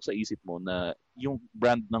pumasok sa isip mo na yung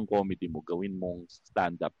brand ng comedy mo gawin mong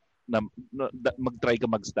stand-up, na mag-try ka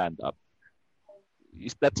mag-stand-up?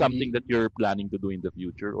 Is that something that you're planning to do in the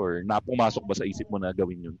future or napumasok ba sa isip mo na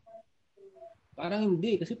gawin yun? Parang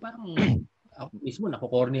hindi kasi parang ako mismo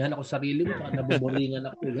nakukornihan ako sa sarili ko, nabuboringan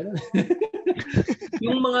ako gano'n.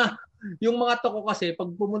 yung mga toko kasi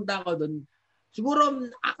pag pumunta ako doon, siguro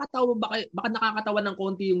nakakatawa baka nakakatawa ng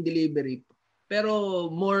konti yung delivery. Pero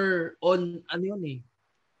more on ano yun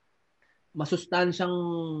masustansyang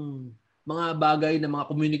mga bagay na mga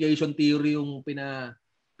communication theory yung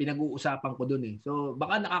pinag-uusapan ko doon So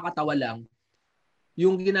baka nakakatawa lang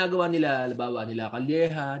yung ginagawa nila, halimbawa nila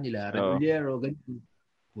Calleja, nila Rebolero, ganyan.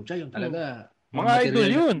 Pucha, yun talaga. Mga idol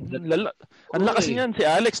yun. Ang lakas niyan si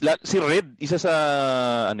Alex, si Red, isa sa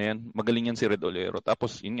magaling yan si Red Olero.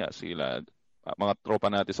 Tapos yun nga sila mga tropa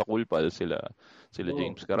natin sa Cool Pals, sila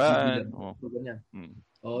James Caraan.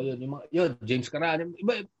 Yun James Caraan.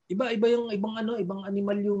 Iba yung ibang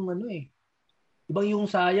animal yung Ibang yung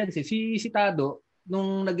science Si Tado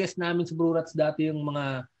nung nag-guest namin sa Brurats dati yung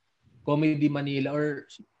mga Comedy Manila or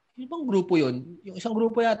ibang grupo yun. Yung isang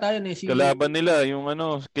grupo yata yun Kalaban nila yung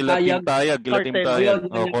Kilating Tayag.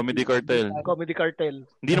 Comedy Cartel. Comedy Cartel.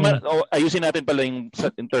 Hindi naman ayusin natin pala yung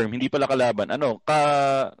term, hindi pala kalaban.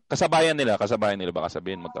 Kasabayan nila baka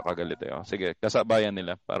sabihin magkakagalit Sige, kasabayan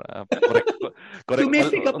nila para correct.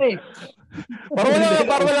 Tumesik ka pa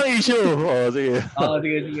Para walang issue. Sige.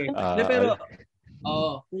 Sige. Pero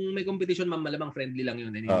kung may competition malamang friendly lang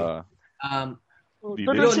yun anyway.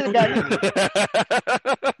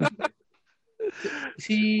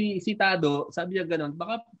 Si Tado, sabi niya gano'n,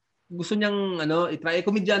 baka gusto niyang i-try.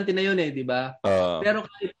 Komedyante na yun di ba? Pero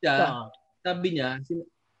kahit siya, sabi niya,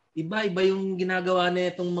 iba yung ginagawa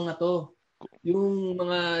na itong mga to. Yung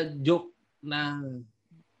mga joke na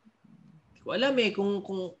hindi ko alam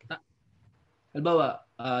kung halimbawa,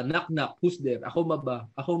 knock knock, who's there? Ako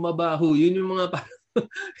maba, who? Yun yung mga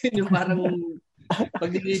yun yung parang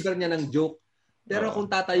pag-deliver niya ng joke. Pero kung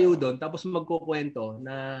tatayo doon, tapos magkukwento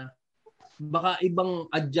na baka ibang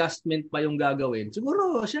adjustment pa yung gagawin,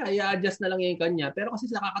 siguro siya, i-adjust na lang yung kanya. Pero kasi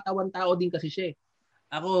nakakatawan tao din kasi siya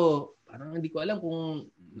Ako, parang hindi ko alam kung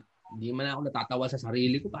hindi man ako natatawa sa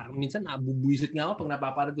sarili ko. Parang minsan nabubuisit nga ako pag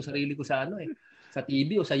napaparad ko sarili ko sa sa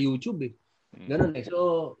TV o sa YouTube Ganun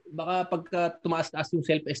So, baka pagka tumaas-taas yung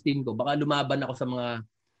self-esteem ko, baka lumaban ako sa mga,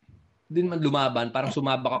 hindi man lumaban, parang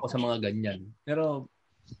sumabak ako sa mga ganyan. Pero,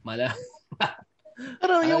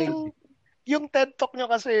 Pero yung TED Talk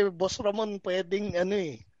nyo kasi, Boss Ramon, pwedeng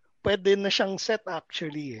pwede na siyang set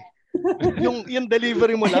actually yung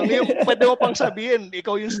delivery mo lang, yung pwede mo pang sabihin,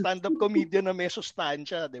 ikaw yung stand-up comedian na may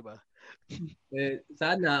sustansya, di ba?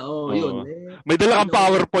 Sana, yun. May dala kang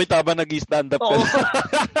PowerPoint habang nag-stand up ka.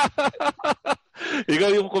 Ikaw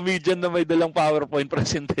yung comedian na may dalang PowerPoint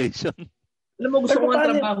presentation. Alam mo, gusto ko nga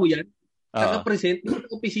trabaho yan. Taga-present, sa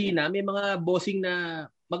opisina, may mga bossing na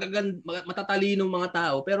matatalinong mga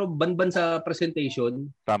tao, pero banban sa presentation.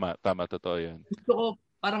 Tama, totoo yun. Gusto ko,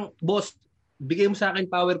 parang, boss, bigay mo sa akin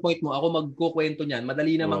PowerPoint mo, ako magkukwento niyan,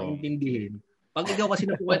 madali namang intindihin. Pag ikaw kasi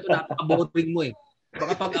nagkukwento, napaka-boring mo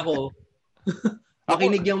Baka pag ako,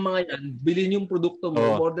 makinig yung mga yan, bilhin yung produkto mo,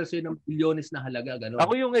 order sa'yo ng bilyones na halaga, gano'n.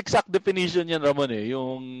 Ako yung exact definition yan, Ramon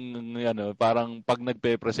yung parang pag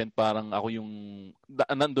nagpe-present, parang ako yung,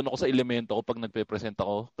 nandun ako sa elemento ko pag nagpe-present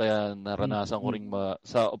ako, kaya naranasan ko rin,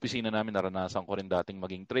 sa opisina namin, naranasan ko rin dating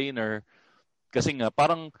maging trainer, kasi nga,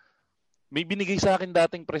 parang, may binigay sa akin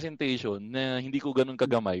dating presentation na hindi ko ganun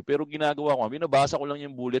kagamay, pero ginagawa ko, binabasa ko lang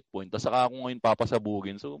yung bullet point, tapos saka ako ngayon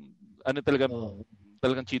papasabugin. So,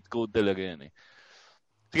 talagang cheat code talaga yan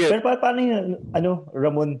Sige. Pero paano yun,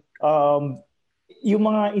 Ramon, yung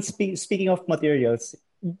mga, speaking of materials,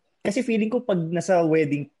 kasi feeling ko pag nasa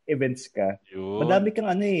wedding events ka, madami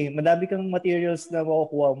kang materials na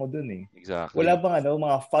makukuha mo dun Exactly. Wala bang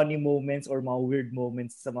mga funny moments or mga weird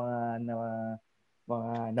moments sa mga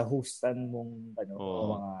na-hostan mong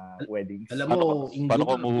mga weddings? Alam mo, paano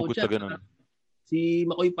ko mahugot sa ganun? Si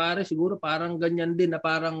Makoy pare siguro parang ganyan din na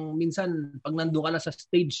parang minsan pag nandoon ka na sa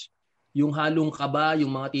stage, yung halong kaba,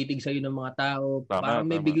 yung mga titig sa'yo ng mga tao, parang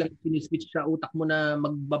may biglang siniswitch sa utak mo na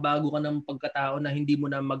magbabago ka ng pagkatao na hindi mo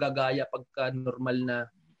na magagaya pagka normal na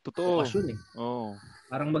okasyon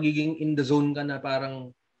Parang magiging in the zone ka na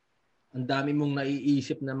parang ang dami mong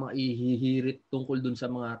naiisip na mga ihihirit tungkol dun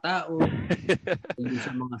sa mga tao, dun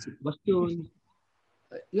sa mga sitwasyon.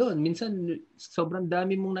 Yun, minsan sobrang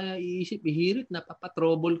dami mong naiisip, ihirit,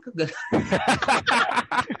 napapatrouble ka.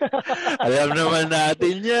 Alam naman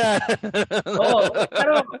natin yan.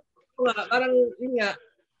 Pero parang yun nga,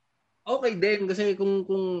 okay din kasi kung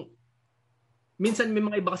minsan may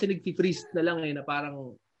mga iba kasi nag-freeze na lang na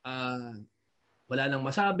parang wala nang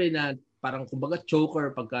masabi na parang kumbaga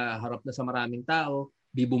choker pagka harap na sa maraming tao,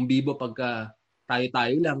 bibong-bibo pagka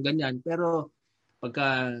tayo-tayo lang, ganyan. Pero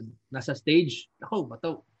pagka nasa stage,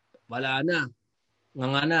 wala na.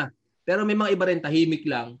 Nga na. Pero may mga iba rin, tahimik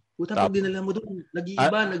lang. Puta, pag dinala mo doon,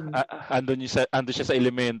 nag-iiba. Andun siya sa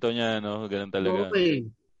elemento niya, no? Ganun talaga. Okay.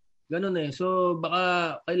 Ganun eh. So,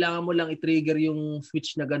 baka kailangan mo lang i-trigger yung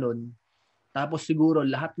switch na ganun. Tapos siguro,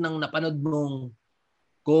 lahat ng napanood mong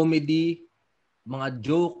comedy, mga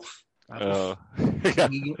jokes, tapos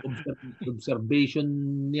magiging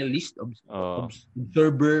observationalist,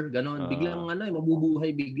 observer, ganun. Biglang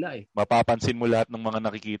mabubuhay bigla eh. Mapapansin mo lahat ng mga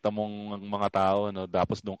nakikita mong mga tao, no?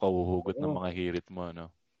 Tapos doon ka uhugot ng mga hirit mo, no?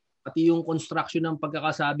 Pati yung construction ng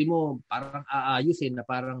pagkakasabi mo, parang aayos eh, na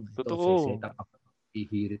parang totoo.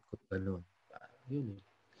 Ihirit ko ganun. Yun eh.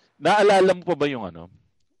 Naalala mo pa ba yung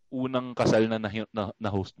unang kasal na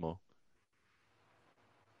host mo?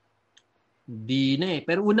 Di na eh.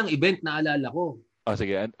 Pero unang event naalala ko.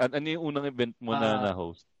 Sige. Ano yung unang event mo na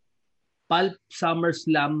host? Pulp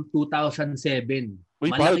SummerSlam 2007.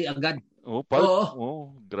 Uy, Malaki agad. Pulp?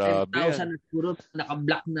 Oo. Grabe. 10,000 puro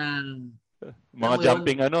naka-block na mga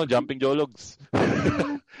jumping jologs.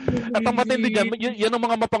 At ang matindi dyan, yan ang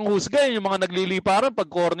mga mapanghusga, yung mga nagliliparan pag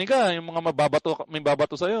corny ka, yung mga may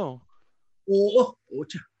babato sa'yo. Oo.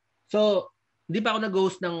 So, hindi pa ako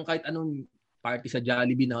nag-host ng kahit anong party sa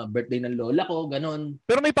Jollibee na birthday ng lola ko, ganon.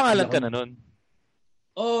 Pero may pangalan ka na nun?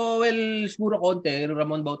 Siguro konti.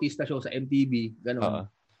 Ramon Bautista Show sa MTV, ganon.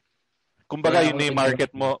 Kumbaga, yun yung market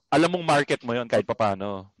mo. Alam mong market mo yun kahit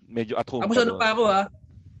paano. Medyo at home. Tapos pa ako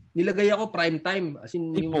nilagay ako prime time. As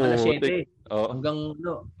in, yung alas 7. Hanggang,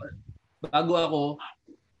 bago ako,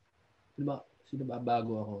 sino ba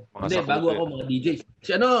bago ako? Bago ako mga DJs.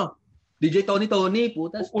 Si DJ Tony,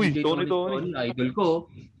 putas. Uy, DJ Tony. Idol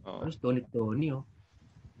ko. Tapos Tony.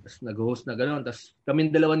 Tapos nag-host na gano'n. Tapos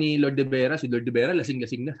kami dalawa ni Lord De Vera. Si Lord De Vera,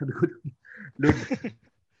 lasing-lasing na. Sabi ko, Lord.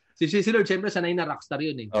 si Lord, syempre, sanay na rockstar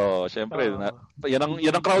yun eh. Syempre. Yan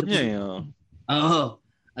ang crowd niya eh. Ano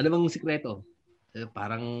bang sikreto?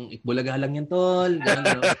 Parang ikbulaga lang yan, tol.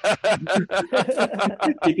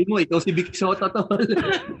 Tipin mo, ikaw si Vic Soto, tol.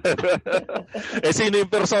 Sino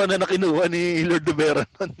yung persona na kinuha ni Lord De Vera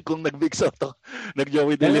kung nag-Vic Soto?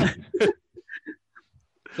 Nag-Joey Dele.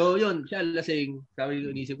 So, yun. Siya lasing. Sabi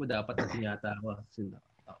ko, inisip ko, dapat natin yata ako.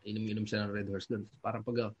 Inom siya ng Red Horse doon. Parang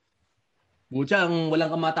ang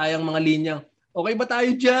walang kamatayang mga linyang, okay ba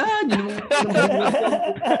tayo dyan?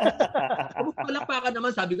 Palakpakan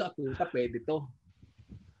naman, sabi ko, puta, pwede to.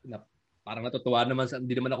 Parang natutuwa naman,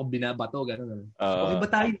 hindi naman ako binabato, gano'n. Okay ba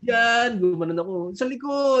tayo dyan? Gumanon ako, sa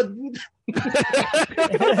likod.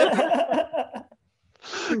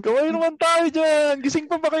 Kaway naman tayo dyan. Gising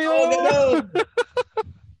pa ba kayo?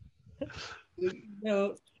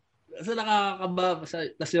 Gano'n. So nakakaba.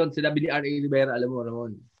 Tapos yun, sinabi ni R.A. Rivera, alam mo,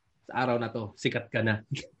 Ramon, sa araw na to, sikat ka na.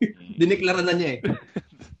 Dineklara na niya eh.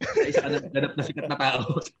 Isa ka na ganap na sikat na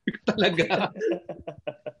tao. Talaga.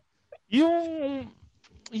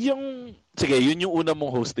 Sige, yun yung una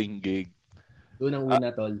mong hosting gig.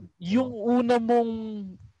 Unang-una, tol. Yung una mong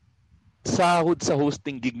sahod sa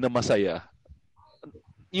hosting gig na masaya,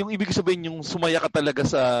 yung ibig sabihin yung sumaya ka talaga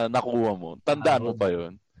sa nakuha mo, tandaan mo ba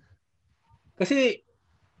yun? Kasi,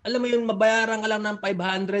 alam mo yun, mabayaran ka lang ng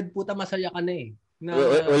 500, puta masaya ka na eh.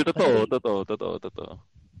 Totoo.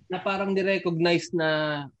 Na parang ni-recognize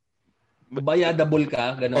na bayadable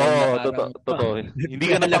ka, gano'n. Totoo. Hindi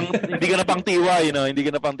ka na pang tiway, no? Hindi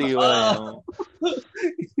ka na pang tiway.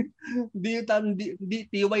 Hindi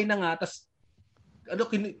tiway na nga, tas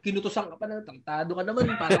kinutusan ka pa na, tantado ka naman,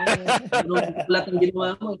 parang lahat ng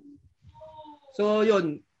ginawa mo. So,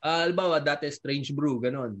 yun, albawa, dati Strange Brew,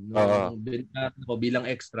 gano'n. Ako bilang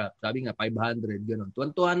extra, sabi nga, 500, gano'n.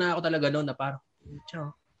 Tuwan-tuwa na ako talaga noon na parang,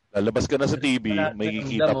 lalabas ka na sa TV, may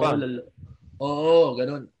kikita pa. Oo,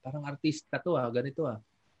 gano'n. Parang artista to ganito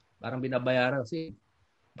Parang binabayaran kasi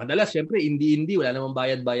madalas syempre hindi wala namang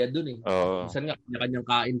bayad-bayad doon eh. Minsan nga kanya-kanyang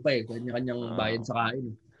kain pa eh, kanya-kanyang bayad sa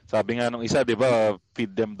kain. Sabi nga nung isa, 'di ba,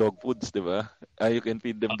 feed them dog foods, 'di ba? You can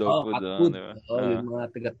feed them dog food, diba? Yung mga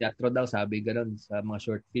taga-teatro daw sabi gano'n sa mga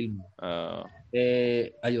short film.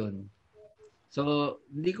 Ayun. So,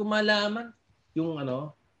 hindi ko malaman yung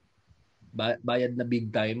bayad na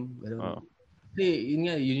big time, gano'n. Kasi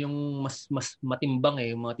yun yung mas matimbang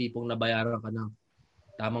eh, yung mga tipong nabayaran ka ng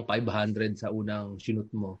tamang 500 sa unang shoot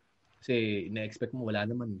mo. Kasi ina-expect mo wala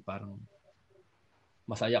naman, parang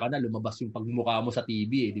masaya ka na lumabas yung pagmumukha mo sa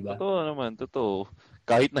TV eh, di ba? Totoo naman, totoo.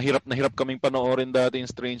 Kahit na hirap kaming panoorin dati yung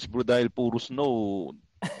Strange Brew dahil puro snow,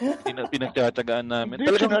 Pinagtsatsagaan namin.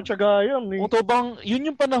 Hindi, pinagtsaga yan eh.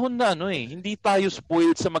 Yun yung panahon na hindi tayo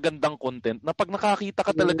spoiled sa magandang content na pag nakakita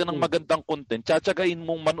ka talaga ng magandang content, tsatsagain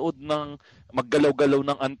mong manood ng maggalaw-galaw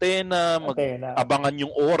ng antena, abangan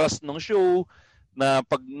yung oras ng show, na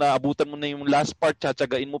pag naabutan mo na yung last part,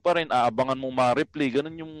 tsatsagain mo pa rin, aabangan mo ma-replay.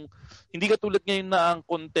 Ganun yung, hindi katulad ngayon na ang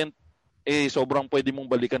content sobrang pwede mong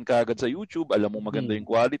balikan kaagad sa YouTube, alam mo maganda yung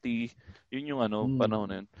quality. Yun yung panahon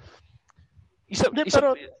na yun.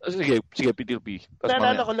 Sige, Peter P.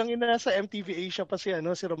 Naalala ko lang yun na sa MTV Asia pa si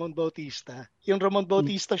Ramon Bautista. Yung Ramon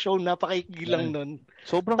Bautista show, napakaigil lang nun.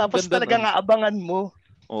 Sobrang tapos ganda talagang aabangan mo.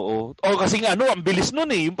 Oo. Kasi ang bilis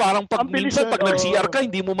nun eh. Yung parang pag nag-CR ka,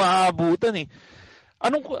 hindi mo maaabutan eh.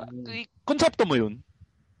 Anong konsepto mo yun?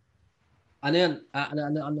 Ano yan?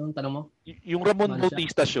 Ano ang tanong mo? Yung Ramon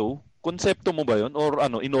Bautista show, konsepto mo ba yun? Or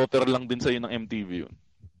in-offer lang din sa'yo ng MTV yun?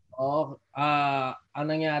 Ang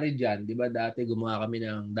nangyari dyan, di ba dati gumawa kami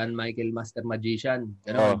ng Dan Michael Master Magician.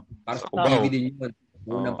 Ganon. Para sa TV din yun.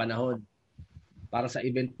 Unang panahon. Para sa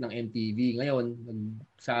event ng MTV. Ngayon,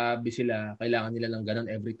 sabi sila, kailangan nila lang ganon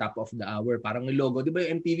every top of the hour. Parang yung logo. Di ba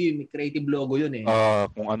yung MTV, may creative logo yun eh.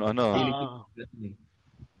 Kung ano-ano.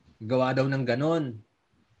 Gawa daw ng ganon.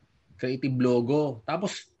 Creative logo.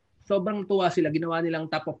 Tapos, sobrang tuwa sila. Ginawa nilang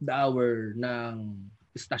top of the hour ng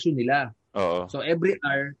istasyon nila. Oo. So every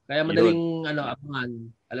hour, kaya madaling abangan,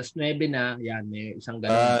 9:00 na, yan, may isang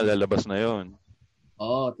ganun. Lalabas na 'yon.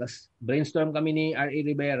 Oo, tas brainstorm kami ni R.A.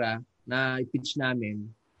 Rivera na i-pitch namin.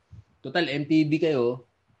 Total MTV kayo,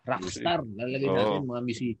 rockstar, lalagay natin mga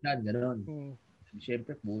musician, gano'n.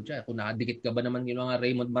 Siyempre, pucha, kung nakadikit ka ba naman yung mga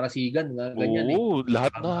Raymond Marasigan, ganyan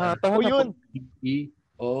lahat na yun.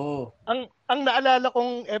 Oo. Ang naalala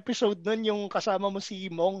kong episode nun, yung kasama mo si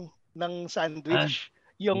Mong ng Sandwich.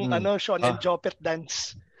 Yung Sean and Jopet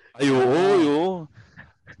dance. Ay, oo.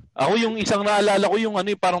 Ako yung isang naalala ko yung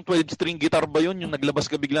parang 12-string guitar ba yun? Yung naglabas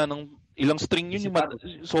ka bigla ng ilang string yun. Yung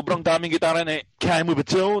sobrang daming gitara na kaya mo ba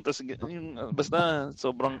ito? Tapos basta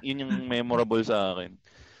sobrang yun yung memorable sa akin.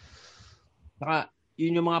 Saka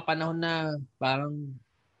yun yung mga panahon na parang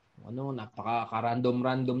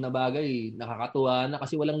napaka-random na bagay. Nakakatuwa na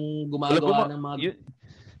kasi walang gumagawa ng mga...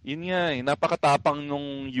 Yun nga napakatapang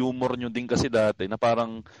nung humor nyo din kasi dati na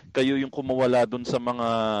parang kayo yung kumawala dun sa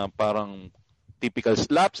mga parang typical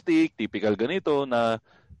slapstick, typical ganito na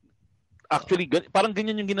actually parang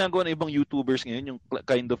ganyan yung ginagawa ng ibang YouTubers ngayon, yung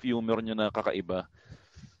kind of humor nyo na kakaiba.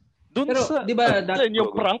 Pero di ba dati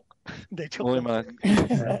yung prank? Hindi, joke.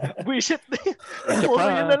 Buisit. Puro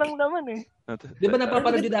yun na lang naman eh. Di ba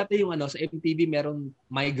napapanood nyo dati yung sa MTV merong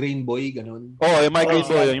Migraine Boy, ganun? Yung Migraine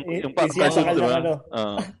Boy. Yung siyasakal ng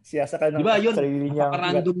siyasakal ng sarili niya.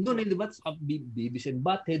 Random dun di ba? Beavis and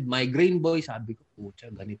Butthead, Migraine Boy. Sabi ko, pucha,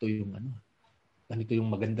 ganito yung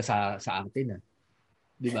maganda sa atin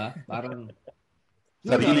Di ba? Parang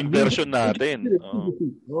sariling version natin.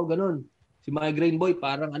 Ganun. Si Migraine Boy,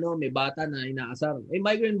 parang may bata na inaasar.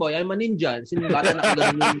 Migraine Boy, I'm a ninja. Sino yung bata na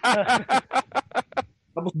kagano'n?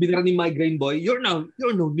 Tapos binira ni Migraine Boy, you're no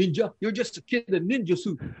ninja. You're just a kid in ninja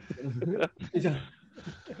suit.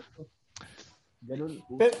 Ganun.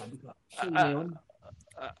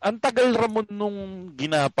 Ang tagal, Ramon, nung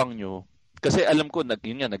ginapang nyo. Kasi alam ko,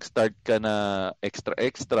 nag-start ka na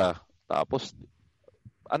extra. Tapos,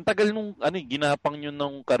 ang tagal nung ginapang nyo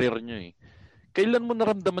ng karir nyo eh. Kailan mo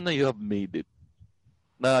naramdaman na you have made it?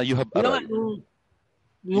 Na you have arrived?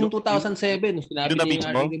 Yung 2007, sinabi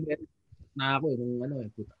niya na ako,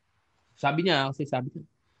 sabi niya, kasi sa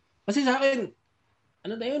akin,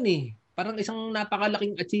 na yun eh, parang isang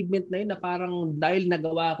napakalaking achievement na yun na parang dahil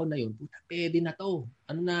nagawa ko na yun, pwede na to.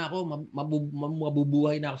 Na ako,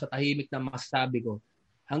 mabubuhay na ako sa tahimik na masasabi ko.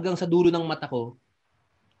 Hanggang sa dulo ng mata ko,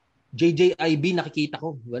 JJIB nakikita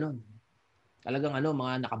ko, gano'n. Talagang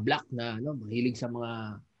mga naka-black na mahilig sa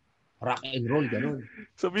mga rock and roll ganun.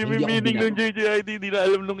 Sabi mo meaning ng JJID, hindi na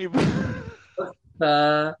alam nung iba.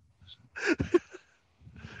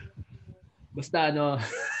 Basta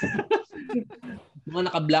mga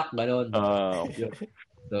naka-black ganun.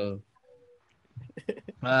 So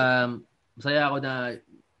masaya ako na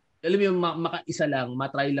alam mo yung makaisa lang,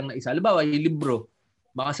 matry lang na isa. Halimbawa, yung libro,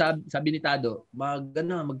 baka sabi ni Tado,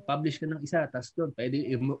 mag-publish ka ng isa, tapos doon, pwede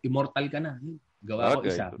immortal ka na. Gawa ko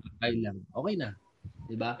isa, try lang. Okay na.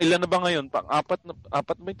 Diba? Ilan na ba ngayon?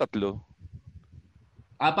 Apat may 3?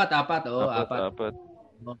 Apat.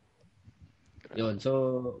 Yun, so...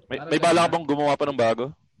 May bala ka bang gumawa pa ng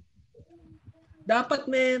bago?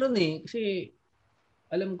 Dapat meron eh. Kasi,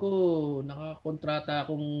 alam ko, nakakontrata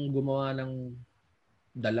akong gumawa ng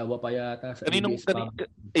 2 pa yata. Sa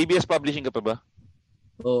ABS Publishing ka pa ba?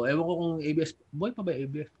 Ewan ko kung ABS, boy pa ba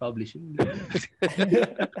ABS Publishing?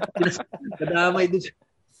 Kadamay din siya.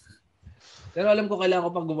 Pero alam ko kailangan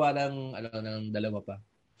ko pang gumawa ng dalawa pa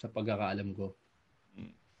sa pagkakaalam ko.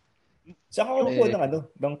 Saka ako po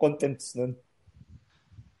ng contents nun.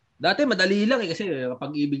 Dati madali lang kasi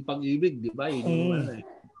pag-ibig, di ba?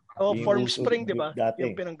 Formspring, di ba?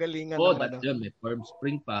 Yung pinanggalingan. May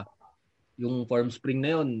Formspring pa. Yung Formspring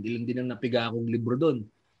na yun, ilang din ang napiga akong libro doon.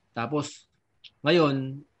 Tapos,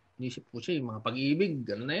 ngayon, nisip ko siya, mga pag-ibig,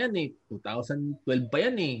 na yan 2012 pa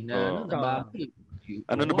yan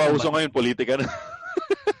Ano na ba uso ngayon? Politika na?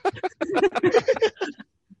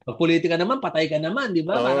 Pag politika naman, patay ka naman, di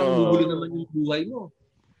ba? Parang gugulo naman yung buhay mo.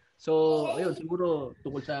 So, ayun, siguro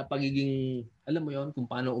tungkol sa pagiging, alam mo yon, kung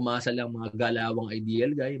paano umasa lang mga galawang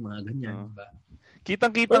ideal guy, mga ganyan, di ba?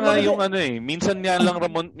 Kitang-kita nga yung minsan nga lang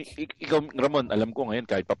Ramon, alam ko ngayon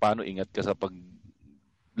kahit papaano ingat ka sa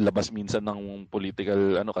paglabas minsan ng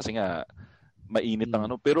political kasi nga mainit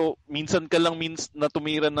ang pero minsan ka lang na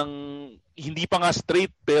tumira ng hindi pa nga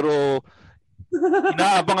straight pero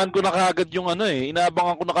inaabangan ko na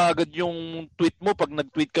kaagad yung tweet mo pag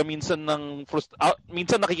nag-tweet ka minsan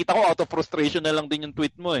minsan nakikita ko out of frustration na lang din yung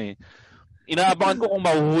tweet mo Inaabangan ko kung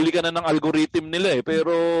mahuhuli ka na ng algorithm nila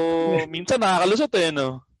pero minsan nakakalusot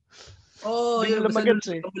no? Yung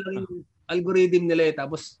algorithm nila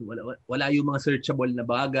tapos wala yung mga searchable na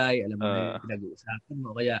bagay, alam mo na pinag-uusapan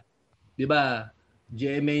mo. Kaya, di ba,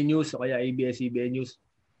 GMA News o kaya ABS-CBN News,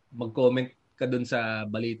 mag-comment ka dun sa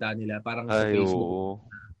balita nila. Parang sa Facebook.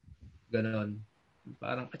 Ganon.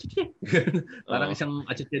 Parang achiche. Parang isang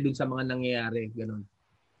achiche dun sa mga nangyayari. Ganon.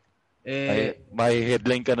 May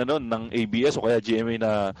headline ka na nun ng ABS o kaya GMA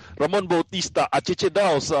na Ramon Bautista achiche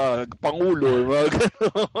daw sa Pangulo.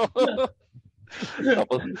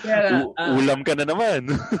 Tapos ulam ka na naman.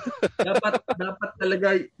 dapat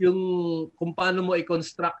talaga yung kung paano mo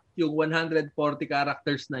i-construct yung 140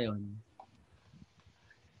 characters na yon.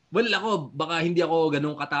 Well, baka hindi ako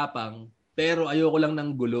ganun katapang, pero ayoko lang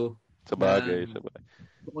ng gulo. Sabagay.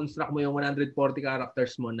 Construct mo yung 140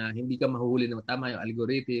 characters mo na hindi ka mahuhuli ng tama yung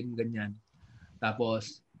algorithm, ganyan.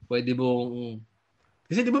 Tapos, pwede mong...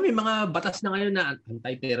 Kasi di ba may mga batas na ngayon na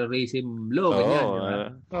anti-terrorism law,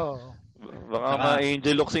 ganyan. Baka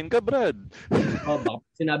ma-angel locsin ka, Brad. Baka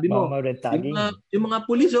sinabi mo. Yung mga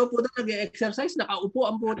pulis, puta, nag-exercise, nakaupo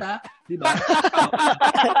ang puta. Di ba?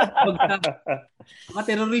 Baka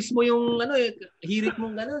terrorismo yung hirit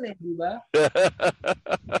mong gano'n di ba?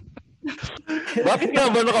 Bakit nga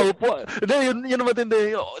ba nakaupo? Hindi, yun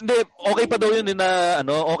matindi. Hindi, okay pa daw yun na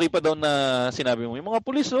okay pa daw na sinabi mo. Yung mga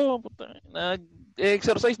pulis,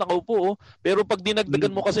 nag-exercise, nakaupo. Pero pag dinagdagan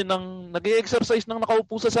mo kasi nag-exercise nang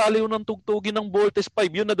nakaupo sa saliw ng tugtugin ng Voltes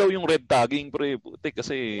 5, yun na daw yung red tagging, pre. Puti,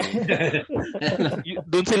 kasi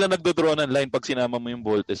doon sila nagdodraw ng line pag sinama mo yung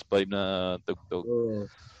Voltes 5 na tugtog.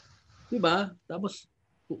 Diba? Tapos,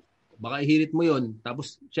 baka ihirit mo yun.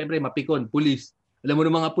 Tapos, syempre, mapikon, pulis. Alam mo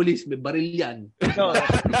ng mga pulis, may baril yan.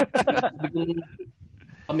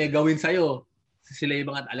 Kung may gawin sa'yo, sila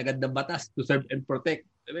yung mga alagad ng batas to serve and protect.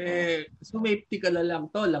 Sumipti ka na lang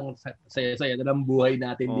to lang saya-saya na lang buhay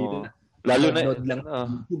natin dito.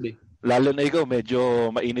 Lalo na ikaw,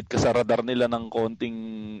 medyo mainit ka sa radar nila ng konting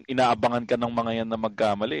inaabangan ka ng mga yan na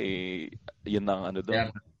magkamali. Yun ang doon.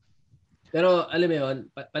 Yeah. Pero alam mo yun,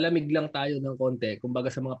 palamig lang tayo ng konti. Kumbaga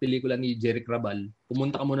sa mga pelikula ni Jeric Rabal,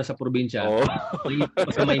 pumunta ka muna sa probinsya,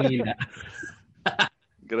 sa Maynila.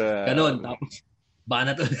 Ganon. Tapos,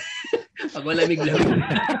 banat ulit. Pag malamig lang.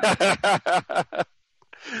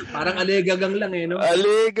 Parang aligagang lang no?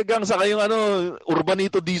 Aligagang sa kayong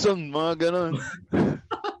Urbanito Dizon, mga ganon.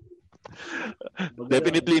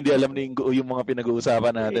 Definitely hindi alam ni Ingo yung mga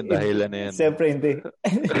pinag-uusapan natin dahil yan. Siyempre hindi.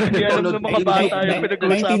 Hindi alam ng mga bata yung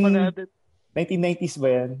pinag-uusapan natin. 1990s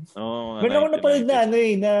ba yan? Meron ako napanood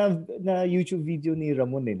na YouTube video ni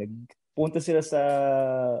Ramon Nagpunta sila sa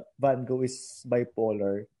Van Gogh is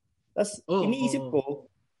bipolar. Tapos iniisip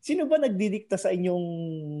ko, sino ba nagdidikta sa inyong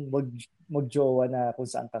magjowa na kung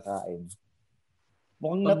saan kakain?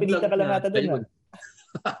 Mukhang napilita ka lang ata doon.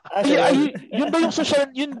 Yun ba yung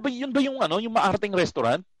social, yun ba yung yung maarting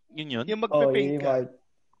restaurant? Yun? Yung magpe-paint ka.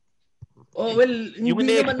 Yung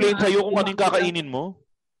ini-explain sa'yo kung ano yung kakainin mo?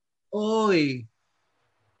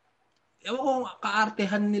 Ewan ko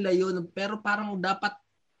kaartehan nila yun, pero parang dapat,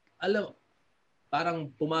 parang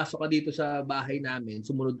pumasok ka dito sa bahay namin,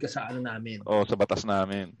 sumunod ka sa namin. Sa batas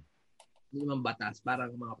namin. Hindi naman batas,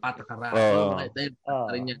 parang mga patakaran.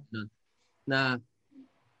 Na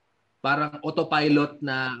parang autopilot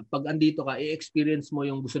na pag andito ka, i-experience mo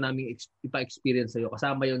yung gusto naming ipa-experience sa'yo.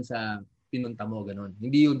 Kasama yun sa pinunta mo, ganun.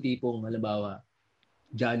 Hindi yung tipong, halimbawa,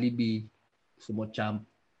 Jollibee, Sumo Champ,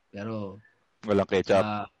 Pero walang ketchup.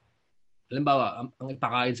 Halimbawa, ang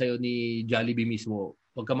ipakain sa'yo ni Jollibee mismo,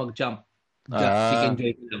 huwag ka mag-jump. Chicken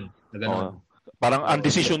Joy lang. Ganun. Parang ang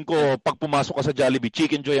decision ko, pag pumasok ka sa Jollibee,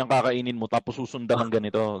 Chicken Joy ang kakainin mo, tapos susundan ng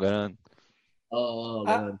ganito. Ganun. Oo,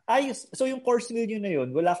 ganun. Ayos. So yung course meal yun na yun,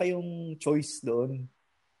 wala kayong choice doon?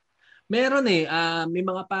 Meron may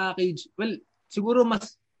mga package. Well, siguro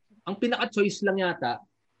ang pinaka-choice lang yata,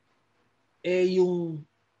 yung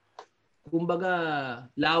kumbaga,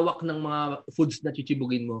 lawak ng mga foods na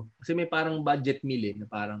chichibugin mo. Kasi may parang budget meal na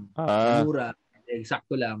parang mura,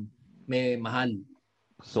 eksakto lang, may mahal.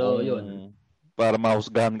 So yun. Para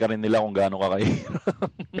mahusgahan ka rin nila kung gaano ka kayo.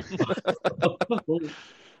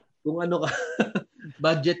 kung ano ka,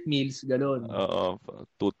 budget meals, gano'n. Oo,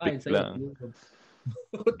 toothpick lang.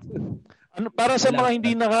 Para sa mga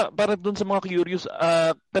hindi para doon sa mga curious,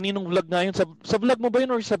 kaninong vlog nga yun? Sa vlog mo ba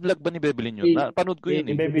yun or sa vlog ba ni Bebelin yun? Panood ko yun.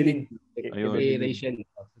 Bebelin. Ayun. Rachel.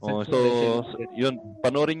 So, yun,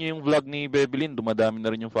 panoorin niyo yung vlog ni Bebelin, dumadami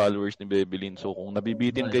na rin yung followers ni Bebelin. So, kung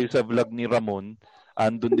nabibitin kayo sa vlog ni Ramon,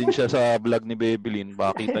 andun din siya sa vlog ni Bebelin,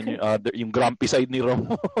 makita niyo yung grumpy side ni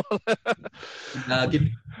Ramon.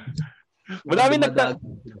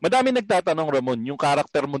 Madami nagtatanong, Ramon, yung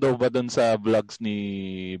character mo daw ba doon sa vlogs ni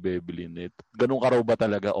Bebelin? Ganun ka raw ba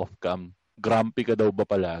talaga off-cam? Grumpy ka daw ba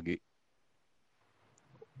palagi?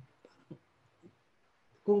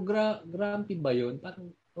 Kung grumpy ba yun?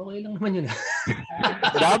 Parang okay lang naman yun.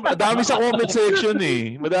 Dami sa comment section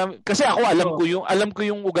Madami. Kasi ako alam ko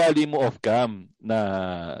yung ugali mo off-cam na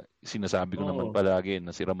sinasabi ko naman palagi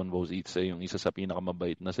na si Ramon Boss Eats ay yung isa sa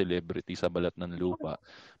pinakamabait na celebrity sa balat ng lupa.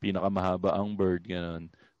 Pinakamahaba ang bird,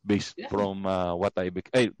 ganun. Based from what I...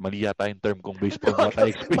 mali yata yung term kung based from what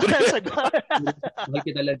I experienced.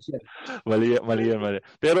 Mali yan.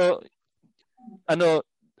 Pero,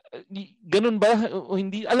 ganun ba?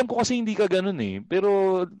 Hindi, alam ko kasi hindi ka ganun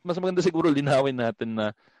Pero, mas maganda siguro linawin natin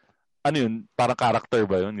na, parang character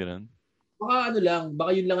ba yun? Ganun? Baka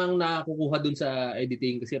baka yun lang ang nakukuha dun sa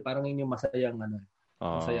editing kasi parang yun yung masayang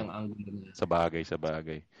masayang angle niya. Sa bagay.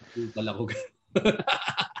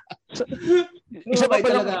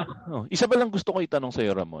 Isa pa lang gusto ko itanong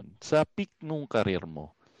sa'yo, Ramon. Sa peak nung career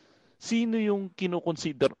mo, sino yung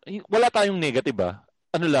kinoconsider, wala tayong negative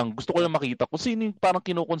gusto ko lang makita kung sino yung parang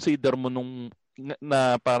kinoconsider mo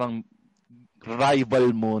na parang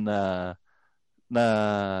rival mo na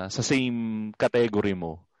sa same category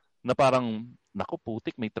mo. Na parang, naku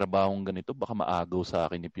putik, may trabahong ganito, baka maagaw sa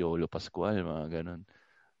akin ni Piolo Pascual, mga ganun.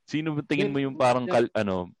 Sino tingin mo yung parang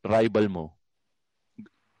rival mo?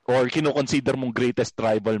 Or kino-consider mong greatest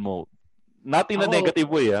rival mo? Not in a negative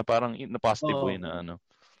way, parang in a positive way na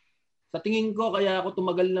Sa tingin ko, kaya ako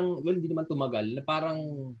tumagal hindi naman tumagal, na parang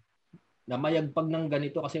namayagpag ng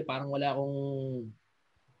ganito kasi parang wala akong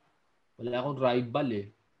rival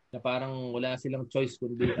na parang wala silang choice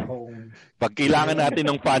kundi ako. Pag kailangan natin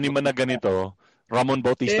ng funny man na ganito, Ramon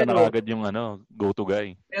Bautista na agad yung go-to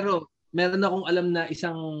guy. Pero meron akong alam na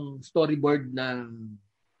isang storyboard na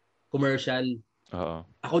commercial.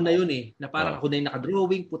 Ako na yun na parang ako na yung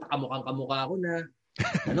nakadrawing, puta kamukha ko na.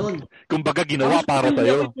 Ganun. Kumbaga ginawa para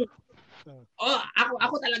sa'yo.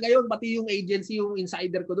 Ako talaga yun, pati yung agency, yung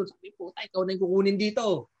insider ko doon. Sabi, puta, ikaw na yung kukunin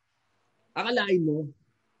dito. Akalain mo,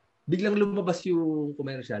 biglang lumabas yung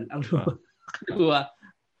commercial. Ang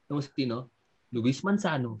Luis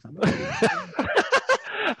Manzano.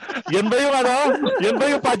 Yan ba yung Yan ba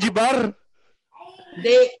yung Pajibar?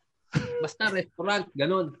 Hindi. Basta restaurant,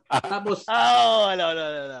 ganun. Tapos,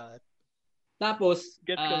 Tapos,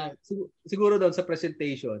 siguro doon sa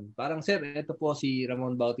presentation, parang, sir, ito po si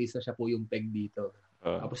Ramon Bautista, siya po yung peg dito.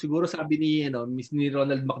 Tapos siguro sabi ni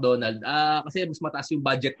Ronald McDonald, kasi mas mataas yung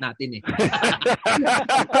budget natin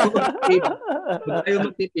Kung tayo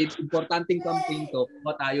magtipid, importanteng campaign to,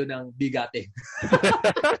 kung tayo ng bigate.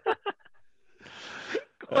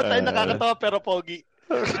 Kung tayo nakakatawa pero pogi.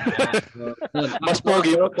 Mas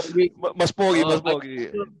pogi.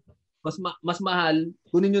 Mas mahal,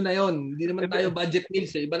 kunin nyo na yon. Hindi naman tayo budget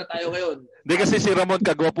meals Iba na tayo ngayon. Hindi kasi si Ramon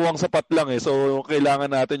kagwapuhang sapat lang So kailangan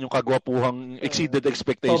natin yung kagwapuhang exceeded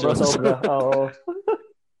expectations. Sobra. Oo.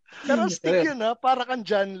 Pero stick yun para kang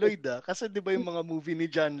John Lloyd Kasi di ba yung mga movie ni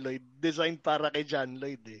John Lloyd designed para kay John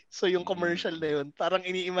Lloyd So yung commercial na yun, parang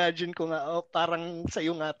ini-imagine ko nga parang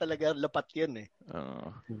sa'yo nga talaga lapat yan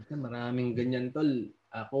Maraming ganyan tol.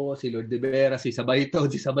 Ako, si Lord de Vera, si Sabayton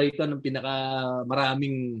ng pinaka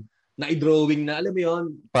maraming na-drawing na, alam mo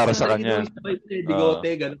yun? Para sa kanya.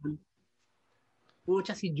 Bigote, gano'n.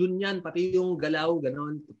 Pucha, si Jun yan, pati yung galaw,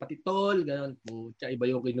 gano'n. Pati tol, gano'n. Pucha, iba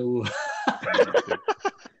yung kinuha.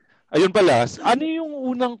 Ayun pala, ano yung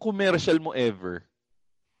unang commercial mo ever?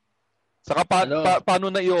 Saka paano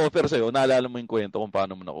na i-offer sa'yo? Naalala mo yung kwento kung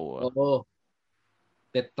paano mo nakuha? Oo.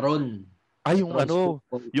 Petron. Ay, yung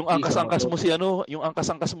yung angkas-angkas mo yung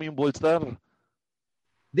angkas-angkas mo yung Boldstar.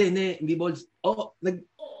 Hindi Boldstar.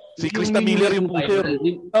 Si Krista Miller yung pusher.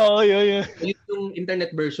 Yeah. Yung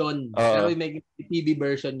internet version. Pero may TV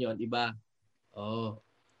version yon, iba.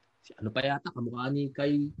 Ano pa yata, kamukha ni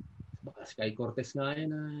Sky Cortez nga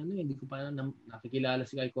yan. Hindi ko pa nakikilala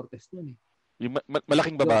si Sky Cortez nun. Yung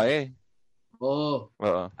malaking babae. Oo.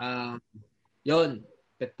 Yun,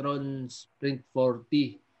 Petron Sprint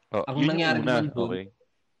 40. Ang nangyari naman doon,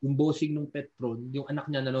 yung bossing ng Petron, yung anak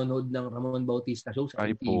niya nanonood ng Ramon Bautista show sa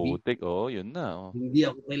TV. Ay, putik. Yun na. Hindi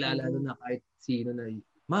ako kilala na kahit sino na,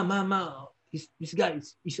 Ma, this guy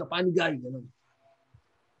is a funny guy. Ganun.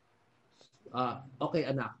 Okay,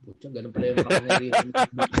 anak. Putya, ganun pala yung kapangyarihan.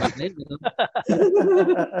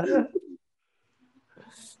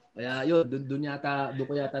 Kaya yun, doon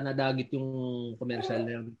ko yata nadagit yung commercial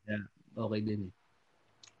na yun. Kaya, okay din eh.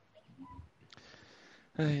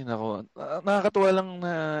 Ay, nako. Nakakatuwa lang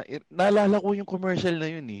na naalala ko yung commercial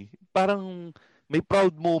na yun eh. Parang may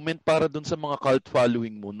proud moment para dun sa mga cult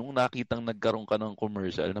following mo nung nakitang nagkaroon ka ng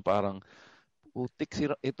commercial na parang putik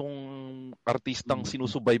itong artistang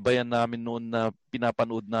sinusubaybayan namin noon na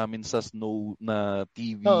pinapanood namin sa Snow na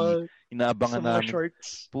TV, inaabangan namin.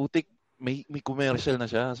 Shorts. Putik, may commercial na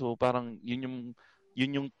siya. So parang yun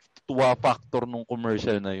yung tuwa factor nung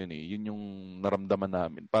commercial na yun eh. Yun yung naramdaman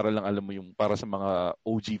namin. Para lang alam mo yung para sa mga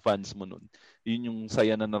OG fans mo nun. Yun yung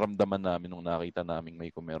saya na naramdaman namin nung nakita namin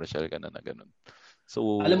may commercial ka na ganun.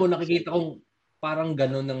 So alam mo, nakikita kong parang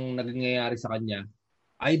ganun ang nangyayari sa kanya.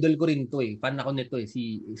 Idol ko rin to eh. Fan ako nito eh.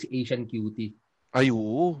 Si Asian Cutie. Ay,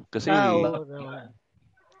 oo. Kasi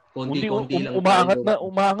konti-konti lang.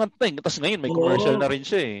 Umaangat na eh. Tapos ngayon may commercial na rin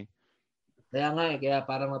siya eh. Kaya nga eh. Kaya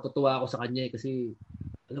parang natutuwa ako sa kanya eh. Kasi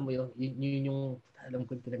alam mo yun yung alam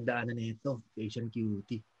ko yung pinagdaanan nito. Asian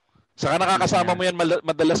Cutie. Saka nakakasama mo yan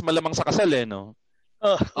madalas malamang sa kasal eh, no?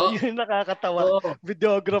 Yun nakakatawa.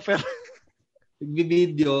 Videographer.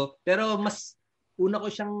 Video. Pero mas una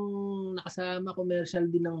ko siyang nakasama commercial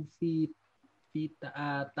din ng Fita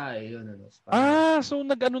ata eh. Yun, so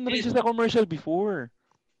nag-ano na rin siya sa commercial before?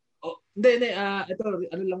 Hindi. Ito,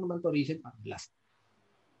 ano lang naman to recent. Last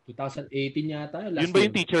 2018 yata. Yun ba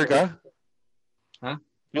yung teacher ka? Ha?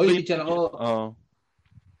 Yung teacher ako.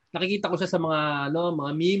 Nakikita ko siya sa mga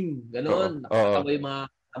mga meme, gano'n. Nakakatawa yung mga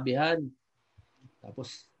sabihan.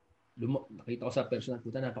 Tapos nakita ko sa personal,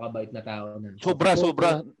 napakabait na tao na.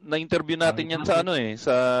 Sobra. Na-interview natin yan sa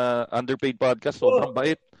sa Underpaid Podcast. Sobrang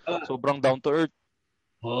bait. Sobrang down to earth.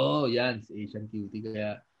 Yan, si Asian Cutie.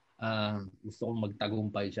 Kaya gusto kong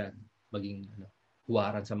magtagumpay siya. Maging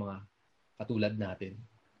huwaran sa mga katulad natin.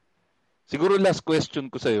 Siguro last question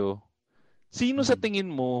ko sa'yo. Sino sa tingin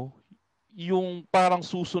mo yung parang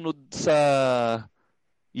susunod sa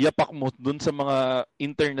yapak mo dun sa mga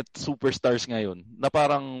internet superstars ngayon na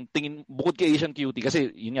parang tingin, bukod kay Asian Cutie, kasi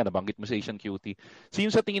yun nga, nabanggit mo sa Asian Cutie, sino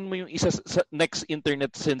sa tingin mo yung isa sa next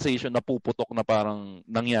internet sensation na puputok na parang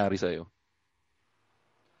nangyari sa'yo?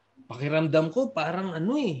 Pakiramdam ko parang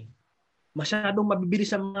masyadong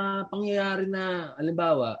mabibilis ang mga pangyayari na,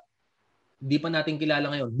 halimbawa, hindi pa natin kilala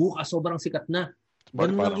ngayon. Bukas sobrang sikat na.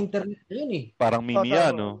 Ganun ang internet ngayon eh. Parang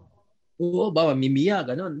Mimiya, no? Oo, Mimiya,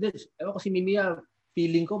 ganun. Ewan kasi Mimiya,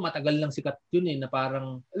 feeling ko matagal lang sikat yun eh, na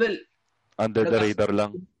parang, under the radar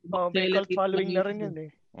lang. May cult following na rin yun eh.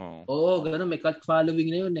 Oo, ganun, may cult following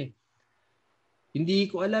na yun eh. Hindi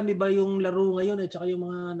ko alam, iba yung laro ngayon eh, tsaka yung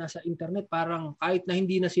mga nasa internet, parang kahit na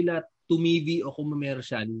hindi na sila tumivi o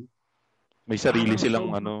commercial, may sarili silang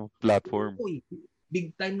platform.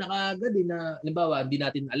 Big time na kagad eh, na halimbawa, hindi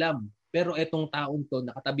natin alam. Pero etong taon to,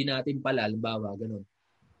 nakatabi natin pala, halimbawa, ganun.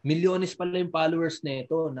 Milyones pala yung followers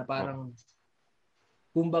nito na parang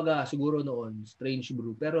kumbaga, siguro noon, Strange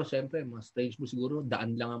Brew. Pero siyempre, mga Strange Brew siguro,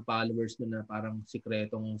 daan lang ang followers na parang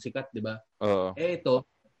sikretong sikat, di ba? Ito,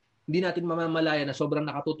 hindi natin mamamalaya na sobrang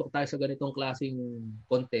nakatutok tayo sa ganitong klaseng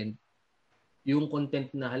content. Yung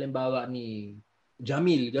content na halimbawa ni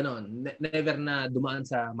Jamil, gano'n. Never na dumaan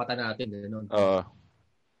sa mata natin, gano'n.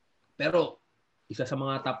 Pero, isa sa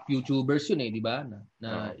mga top YouTubers yun eh, di ba?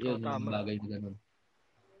 Na yun, yung bagay na gano'n.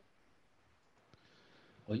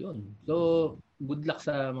 Yun. So, good luck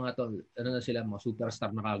sa mga to. Na sila, mga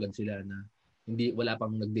superstar na kagad sila na wala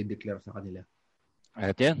pang nagde-declare sa kanila.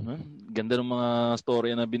 At yan. Ganda ng mga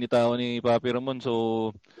story na binitaw ni Papi Ramon.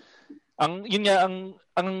 So, ang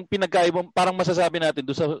pinagkaiba, parang masasabi natin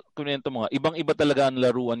doon sa kunento mo nga, ibang-iba talaga ang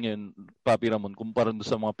laruan ngayon, Papi Ramon, kumpara doon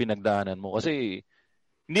sa mga pinagdaanan mo. Kasi,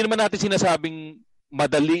 hindi naman natin sinasabing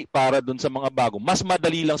madali para doon sa mga bago. Mas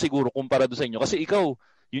madali lang siguro kumpara doon sa inyo. Kasi ikaw,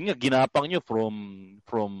 yun nga, ginapang nyo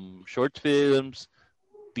from short films,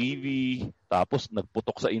 TV, tapos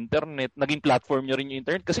nagputok sa internet, naging platform nyo rin yung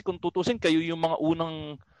internet. Kasi kung tutusin, kayo yung mga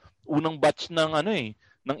unang batch ng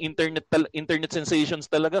ng internet sensations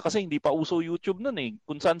talaga kasi hindi pa uso YouTube nun eh.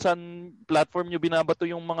 Kung saan platform nyo binabato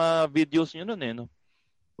yung mga videos nyo nun eh. No?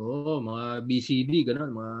 Oo, mga BCD,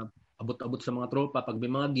 gano'n. Mga abot-abot sa mga tropa. Pag may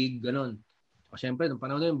mga gig, gano'n. Siyempre, nung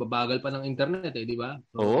panahon na yun, babagal pa ng internet eh, di ba?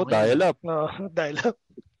 Oo, dial-up. Dial-up.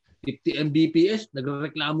 50 Mbps,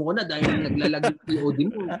 nagreklamo ko na dahil naglalagay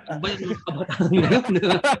POD mo. Ba yung kabataan ngayon?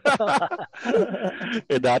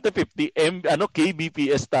 Dati 50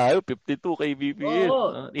 kbps tayo, 52 kbps.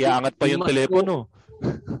 Iaangat pa yung telepono.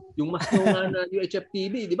 Yung mas nga na UHF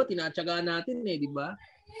TV, di ba? Tinatsaga natin eh, di ba?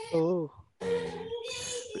 Oo.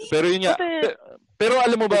 Pero yun nga, pero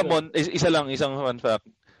alam mo ba, Mon, isang fun fact.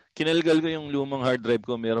 Kinalgal ko yung lumang hard drive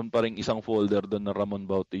ko, meron pa rin isang folder doon na Ramon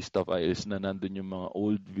Bautista files na nandun yung mga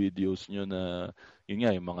old videos nyo na, yun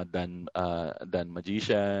nga, yung mga Dan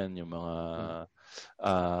Magician, yung mga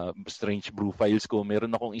Strange Brew files ko.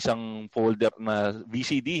 Meron akong isang folder na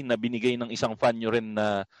VCD na binigay ng isang fan nyo rin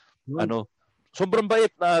na, sobrang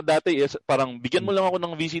bait na dati parang bigyan mo lang ako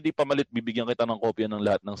ng VCD pamalit, bibigyan kita ng kopya ng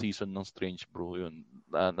lahat ng season ng Strange Brew. Yun,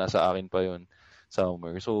 nasa akin pa yun,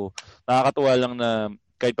 somewhere. So, nakakatuwa lang na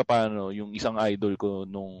kahit pa paano, yung isang idol ko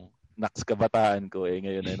nung Nax kabataan ko,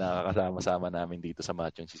 ngayon ay nakakasama-sama namin dito sa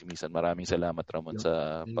Machong Chismisan. Maraming salamat, Ramon,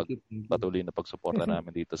 sa patuloy na pagsuporta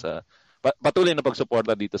namin dito sa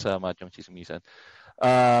dito sa Machong Chismisan.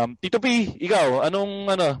 Tito P, ikaw, anong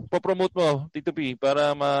po-promote mo, Tito P,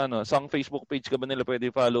 para sang Facebook page ka ba nila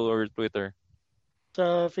pwede follow or Twitter?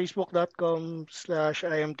 Sa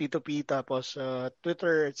facebook.com/IamTitoP, tapos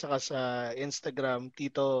Twitter at saka sa Instagram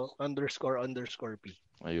Tito__P.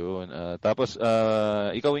 Ayun. Tapos,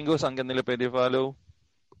 ikaw, Ingo, saan ka nila pwede follow?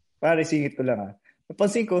 Pare, singit ko lang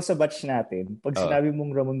Napansin ko sa batch natin, pag sinabi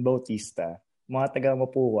mong Ramon Bautista, mga taga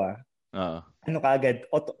Mapua, kagad,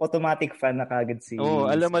 automatic fan na kagad si...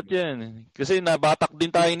 alamat yan. Kasi nabatak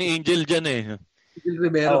din tayo ni Angel dyan eh. Angel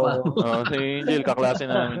Rivero pa. Si Angel, kaklase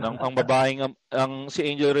namin. Ang babaeng, si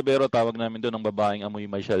Angel Rivero, tawag namin doon ang babaeng amoy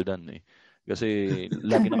Michael Dan eh. Kasi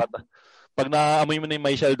lagi pag naaamoy mo na yung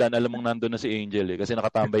Michael Dan, alam mong nandun na si Angel eh. Kasi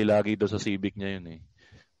nakatambay lagi doon sa Civic niya yun eh.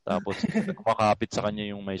 Tapos, makakapit sa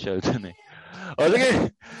kanya yung Michael Dan eh.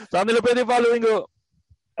 Sige. Saan nila pwede following ko?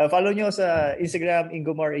 Follow nyo sa Instagram,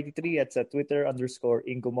 Ingomar83 at sa Twitter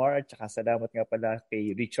 _Ingomar. At saka salamat nga pala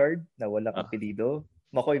kay Richard na walang apelido.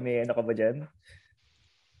 Makoy, may ka ba dyan?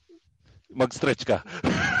 Mag-stretch ka.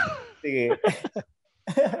 Sige.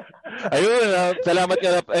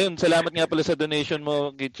 Salamat nga pala sa donation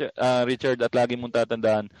mo, Richard, at lagi mong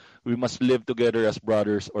tatandaan, we must live together as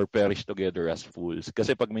brothers or perish together as fools.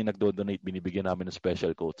 Kasi pag may nagdo-donate, binibigyan namin ng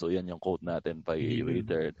special quote. So yan yung quote natin pa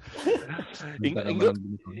Richard.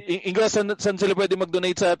 Ingo, saan sila pwede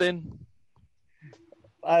mag-donate sa atin?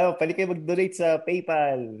 Pwede kayo mag-donate sa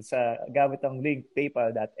PayPal gamit ang link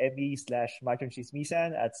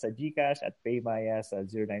paypal.me/machongchismisan at sa GCash at Paymaya sa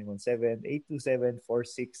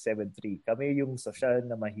 0917-827-4673. Kami yung social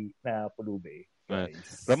na pulube.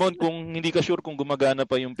 Nice. Ramon, kung hindi ka sure kung gumagana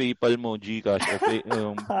pa yung PayPal mo, GCash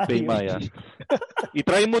o Paymaya,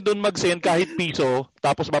 itry mo dun mag-send kahit piso,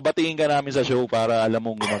 tapos babatiin ka namin sa show para alam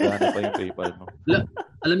mong gumagana pa yung PayPal mo.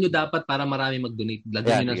 Alam nyo dapat para marami mag-donate,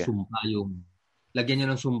 lagyan nyo ng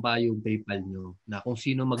sumpa yung PayPal nyo na kung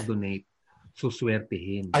sino mag-donate,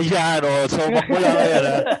 suswertehin. Ayan, so makula ka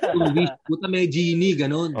yan. Kung wish, puta may genie,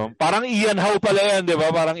 ganun. Parang Ian Howe pala yan, di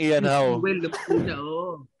ba? Parang Ian Howe. Well, siya,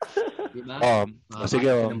 diba?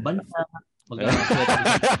 Sige, ng bansa,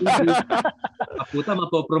 puta,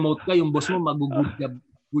 mapopromote ka, yung boss mo,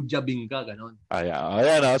 good jobbing ka, ganun.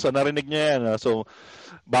 Ayan, so narinig niya yan. So,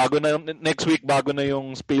 next week, bago na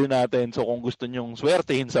yung spill natin. So, kung gusto nyong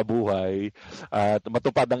swertehin sa buhay at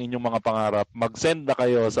matupad ang inyong mga pangarap, mag-send na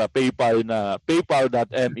kayo sa PayPal na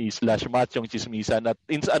paypal.me/machongchismisan at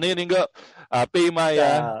ano yun, Ingo?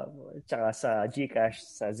 Paymaya. Tsaka sa GCash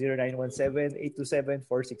sa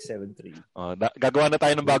 0917-827-4673. Gagawa na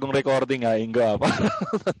tayo ng bagong recording, Ingo.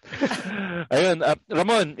 Ayun,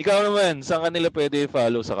 Ramon, ikaw naman, saan kanila pwede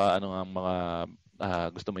follow saka ano ang mga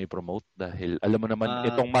gusto mo i-promote? Dahil alam mo naman,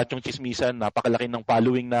 itong Machong Chismisan, napakalaki ng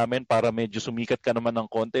following namin para medyo sumikat ka naman ng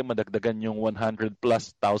konti, madagdagan yung 100,000+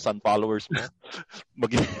 followers mo.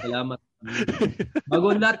 Salamat.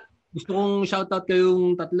 Bago lahat, gusto kong shoutout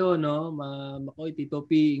kayong tatlo, no? Makoy, Tito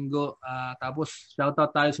P, Ingo. Tapos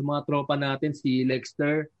shoutout tayo sa mga tropa natin, si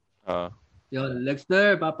Lexter. Yun,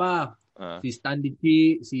 Lexter, Papa. Si Stanley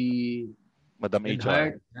Chi, si Madam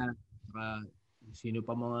HR. Sino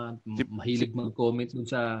pa mga mahilig mag-comment dun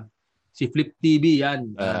sa Si Flip TV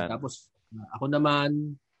yan. Tapos ako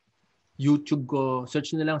naman, YouTube ko,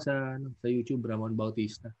 search nyo na lang sa YouTube, Ramon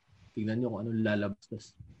Bautista. Tingnan nyo kung anong lalabas.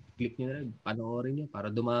 Tapos click nyo na lang, panoorin nyo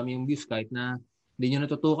para dumami yung views. Kahit na hindi nyo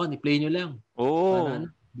natutukan, i-play nyo lang. Para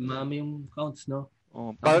dumami yung counts, no?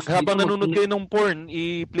 Habang nanonood kayo ng porn,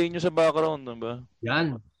 i-play nyo sa background, ba?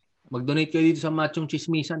 Yan. Mag-donate kayo dito sa Machong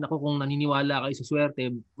Chismisan. Ako, kung naniniwala kayo sa swerte,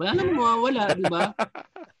 wala naman mawawala, di ba?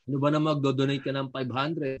 Ano ba na magdo-donate ka ng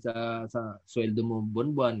 500 sa sweldo mo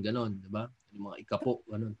buwan-buwan, ganon, di ba? Yung mga ikapo,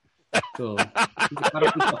 ganon. So,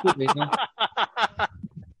 parang ikapo, no?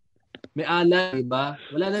 May ala, di ba?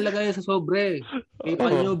 Wala na lagay sa sobre.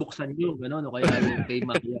 PayPal nyo, buksan nyo, ganon, o kaya yung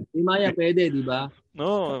Paymaya. Paymaya, pwede, di ba?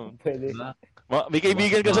 No. Pwede. Diba? May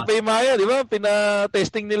kaibigan ka sa Paymaya, di ba?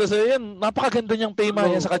 Pina-testing nila sa yan. Napakaganda niyang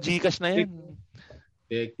Paymaya sa Gcash na yan.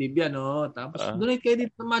 Effective yan, no? Tapos donate kayo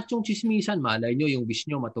dito sa Machong Chismisan. Malay nyo, yung wish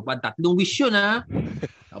nyo matupad. 3 wish yun, ha?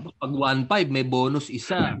 Tapos pag 1.5, may bonus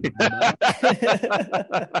isa. Diba?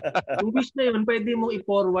 Yung wish na yun, pwede mong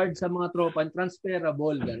i-forward sa mga tropa.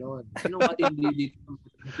 Transferable, gano'n. Anong matindi dito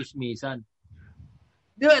sa Chismisan?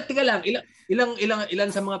 Di ba, tika lang,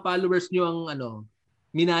 ilan sa mga followers nyo ang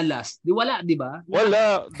minalas? Wala, di ba?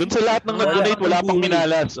 Wala. Doon sa lahat ng nag-donate, wala pang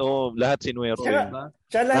minalas. Lahat sinuwerte.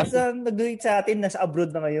 Siya lahat sa nag-donate sa atin, nasa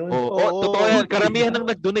abroad na ngayon. Totoo yan. Karamihan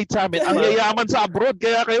ng nag-donate sa amin. Ang yayaman sa abroad,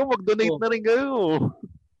 kaya kayo mag-donate na rin kayo.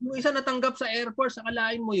 Yung isa natanggap sa Air Force,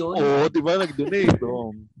 akalain mo yun. Di ba? Nag-donate.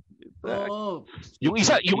 Yung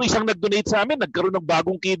isang nag-donate sa amin, nagkaroon ng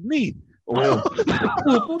bagong kidney. Ayaw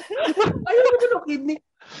mo ng kidney.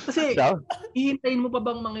 Kasi, hihintayin mo pa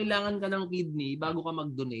bang mangailangan ka ng kidney bago ka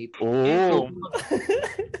mag-donate?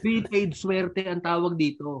 Prepaid swerte ang tawag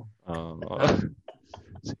dito.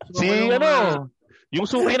 Yung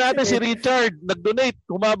suki natin, si Richard, nag-donate.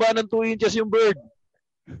 Humaba ng 2 inches yung bird.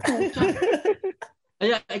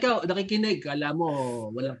 Kaya, ikaw, nakikinig. Kala mo,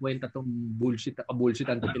 walang kwenta tong bullshit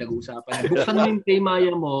ang pinag-uusapan. Buksan mo yung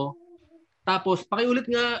Paymaya mo. Tapos, pakiulit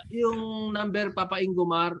nga yung number, Papa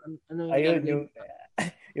Ingomar. Ayun,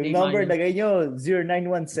 yung number, lagay nyo,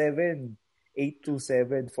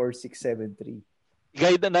 0917-827-4673.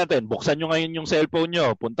 Guide na natin. Buksan nyo ngayon yung cellphone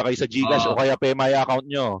nyo. Punta kayo sa Gcash o kaya Paymaya account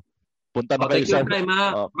nyo. Punta na kayo sa... Time,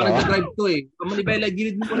 ha? Nag-drive to eh. Kamanibela,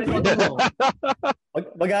 gilid mo rin auto mo.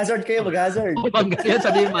 Mag-hazard kayo, mag-hazard. Yan,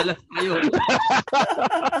 sabihin, malas tayo.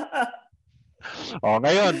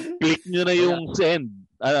 Ngayon, click nyo na yung send.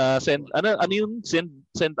 Ano yung send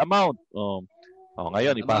amount?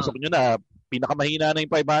 Ngayon, ipasok nyo na. Pinakamahina na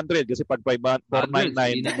yung 500 kasi pag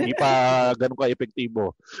 499 hindi pa ganun ka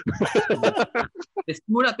epektibo.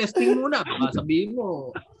 Testing muna. Baka sabihin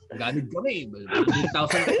mo, ganit kami.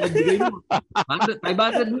 1,000 bigay mo. 500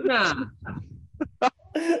 muna.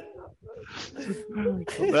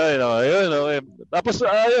 Ayun. Tapos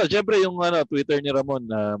syempre yung Twitter ni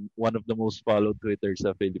Ramon, one of the most followed Twitter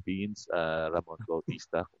sa Philippines, Ramon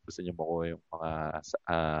Bautista. Kung gusto niyo makuha yung mga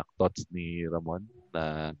thoughts ni Ramon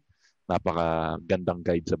na napakagandang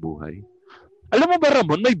guide sa buhay. Alam mo ba,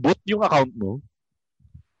 Ramon, may bot yung account mo?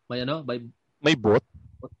 May bot?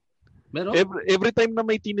 Meron? Every time na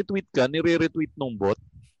may tinitweet ka, nire-retweet ng bot.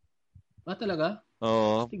 Talaga?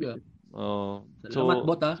 Oo. Sige. Salamat,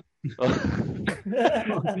 bot, ha?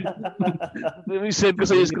 Send ko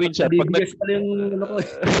sa iyo screenshot. Bibigas pala yung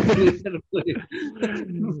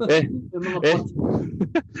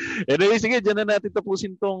Anyway, sige, dyan na natin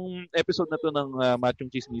tapusin tong episode na to ng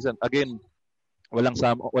Machong Chismisan. Again, walang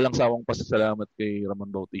sawang pasasalamat kay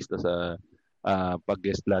Ramon Bautista sa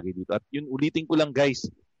pag-guest lagi dito. At yun, ulitin ko lang guys,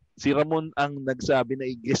 si Ramon ang nagsabi na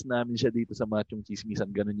i-guest namin siya dito sa Machong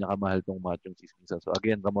Chismisan. Ganun niya kamahal tong Machong Chismisan. So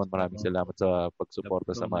again, Ramon, maraming salamat sa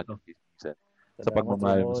pagsuporta sa Machong Chismisan. Sa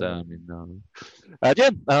pagmamahal mo sa amin. At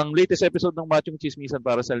yan, ang latest episode ng Machong Chismisan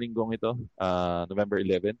para sa linggong ito, November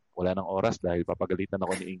 11. Wala nang oras dahil papagalitan ako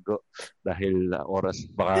ni Ingo. Dahil oras,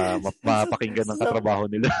 baka mapakinggan ng katrabaho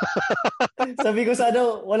nila. Sabi ko sana,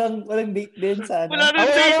 walang date din sana.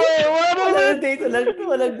 Walang date.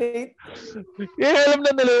 Alam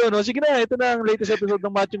na nila yun. Sige na, ito na ang latest episode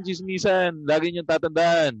ng Machong Chismisan. Lagi niyong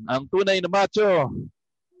tatandaan, ang tunay na macho.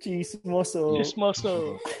 Chismoso.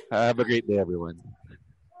 Have a great day, everyone.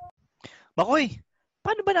 Makoy,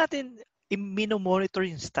 paano ba natin i-monitor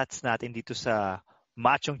yung stats natin dito sa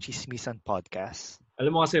Machong Chismisan Podcast?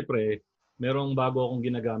 Alam mo kasi, pre, merong bago akong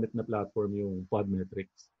ginagamit na platform, yung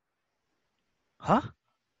Podmetrics.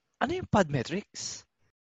 Ano yung Podmetrics?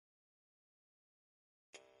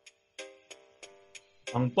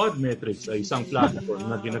 Ang Podmetrics ay isang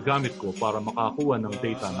platform na ginagamit ko para makakuha ng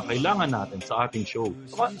data na kailangan natin sa ating show.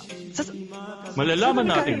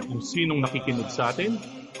 Malalaman natin kung sinong nakikinig sa atin,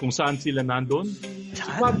 kung saan sila nandun. Si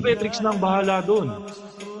Podmetrics na ang bahala doon.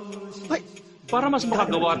 Para mas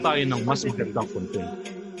makagawa tayo ng mas magandang content.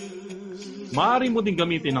 Maaari mo din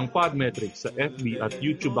gamitin ang Podmetrics sa FB at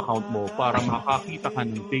YouTube account mo para makakita ka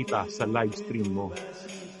ng data sa live stream mo.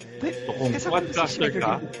 So kung podcaster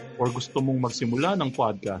ka or gusto mong magsimula ng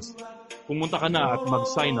podcast, pumunta ka na at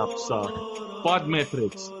mag-sign up sa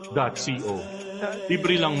podmetrics.co.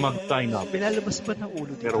 Libre lang mag-sign up. Pinalabas pa ng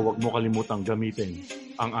ulo. Pero huwag mo kalimutang gamitin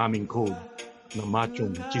ang aming code na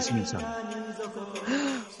Machong Chismisan.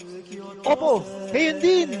 Opo, ngayon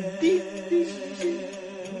din.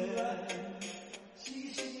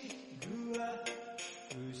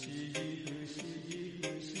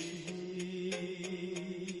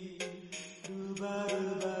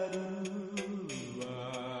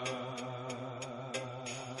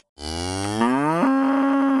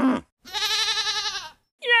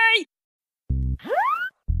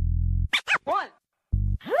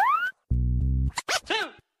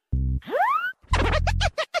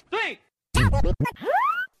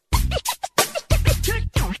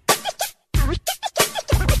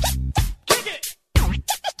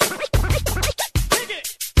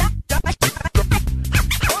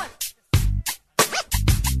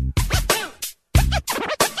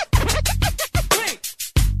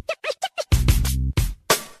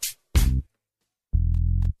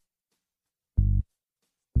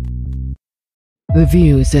 The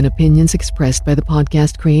views and opinions expressed by the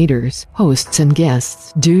podcast creators, hosts, and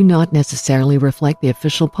guests do not necessarily reflect the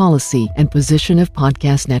official policy and position of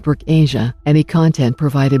Podcast Network Asia. Any content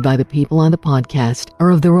provided by the people on the podcast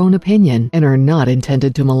are of their own opinion and are not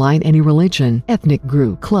intended to malign any religion, ethnic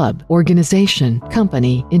group, club, organization,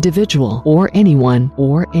 company, individual, or anyone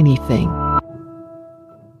or anything.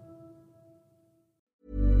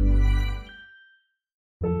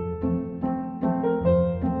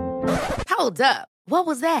 Hold up. What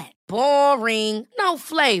was that? Boring. No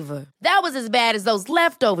flavor. That was as bad as those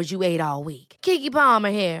leftovers you ate all week. Keke Palmer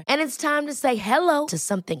here, and it's time to say hello to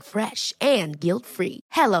something fresh and guilt-free.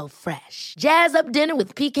 Hello Fresh. Jazz up dinner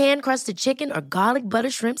with pecan-crusted chicken or garlic butter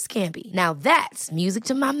shrimp scampi. Now that's music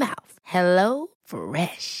to my mouth. Hello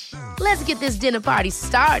Fresh. Let's get this dinner party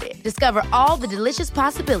started. Discover all the delicious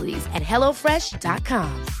possibilities at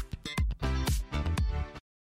HelloFresh.com.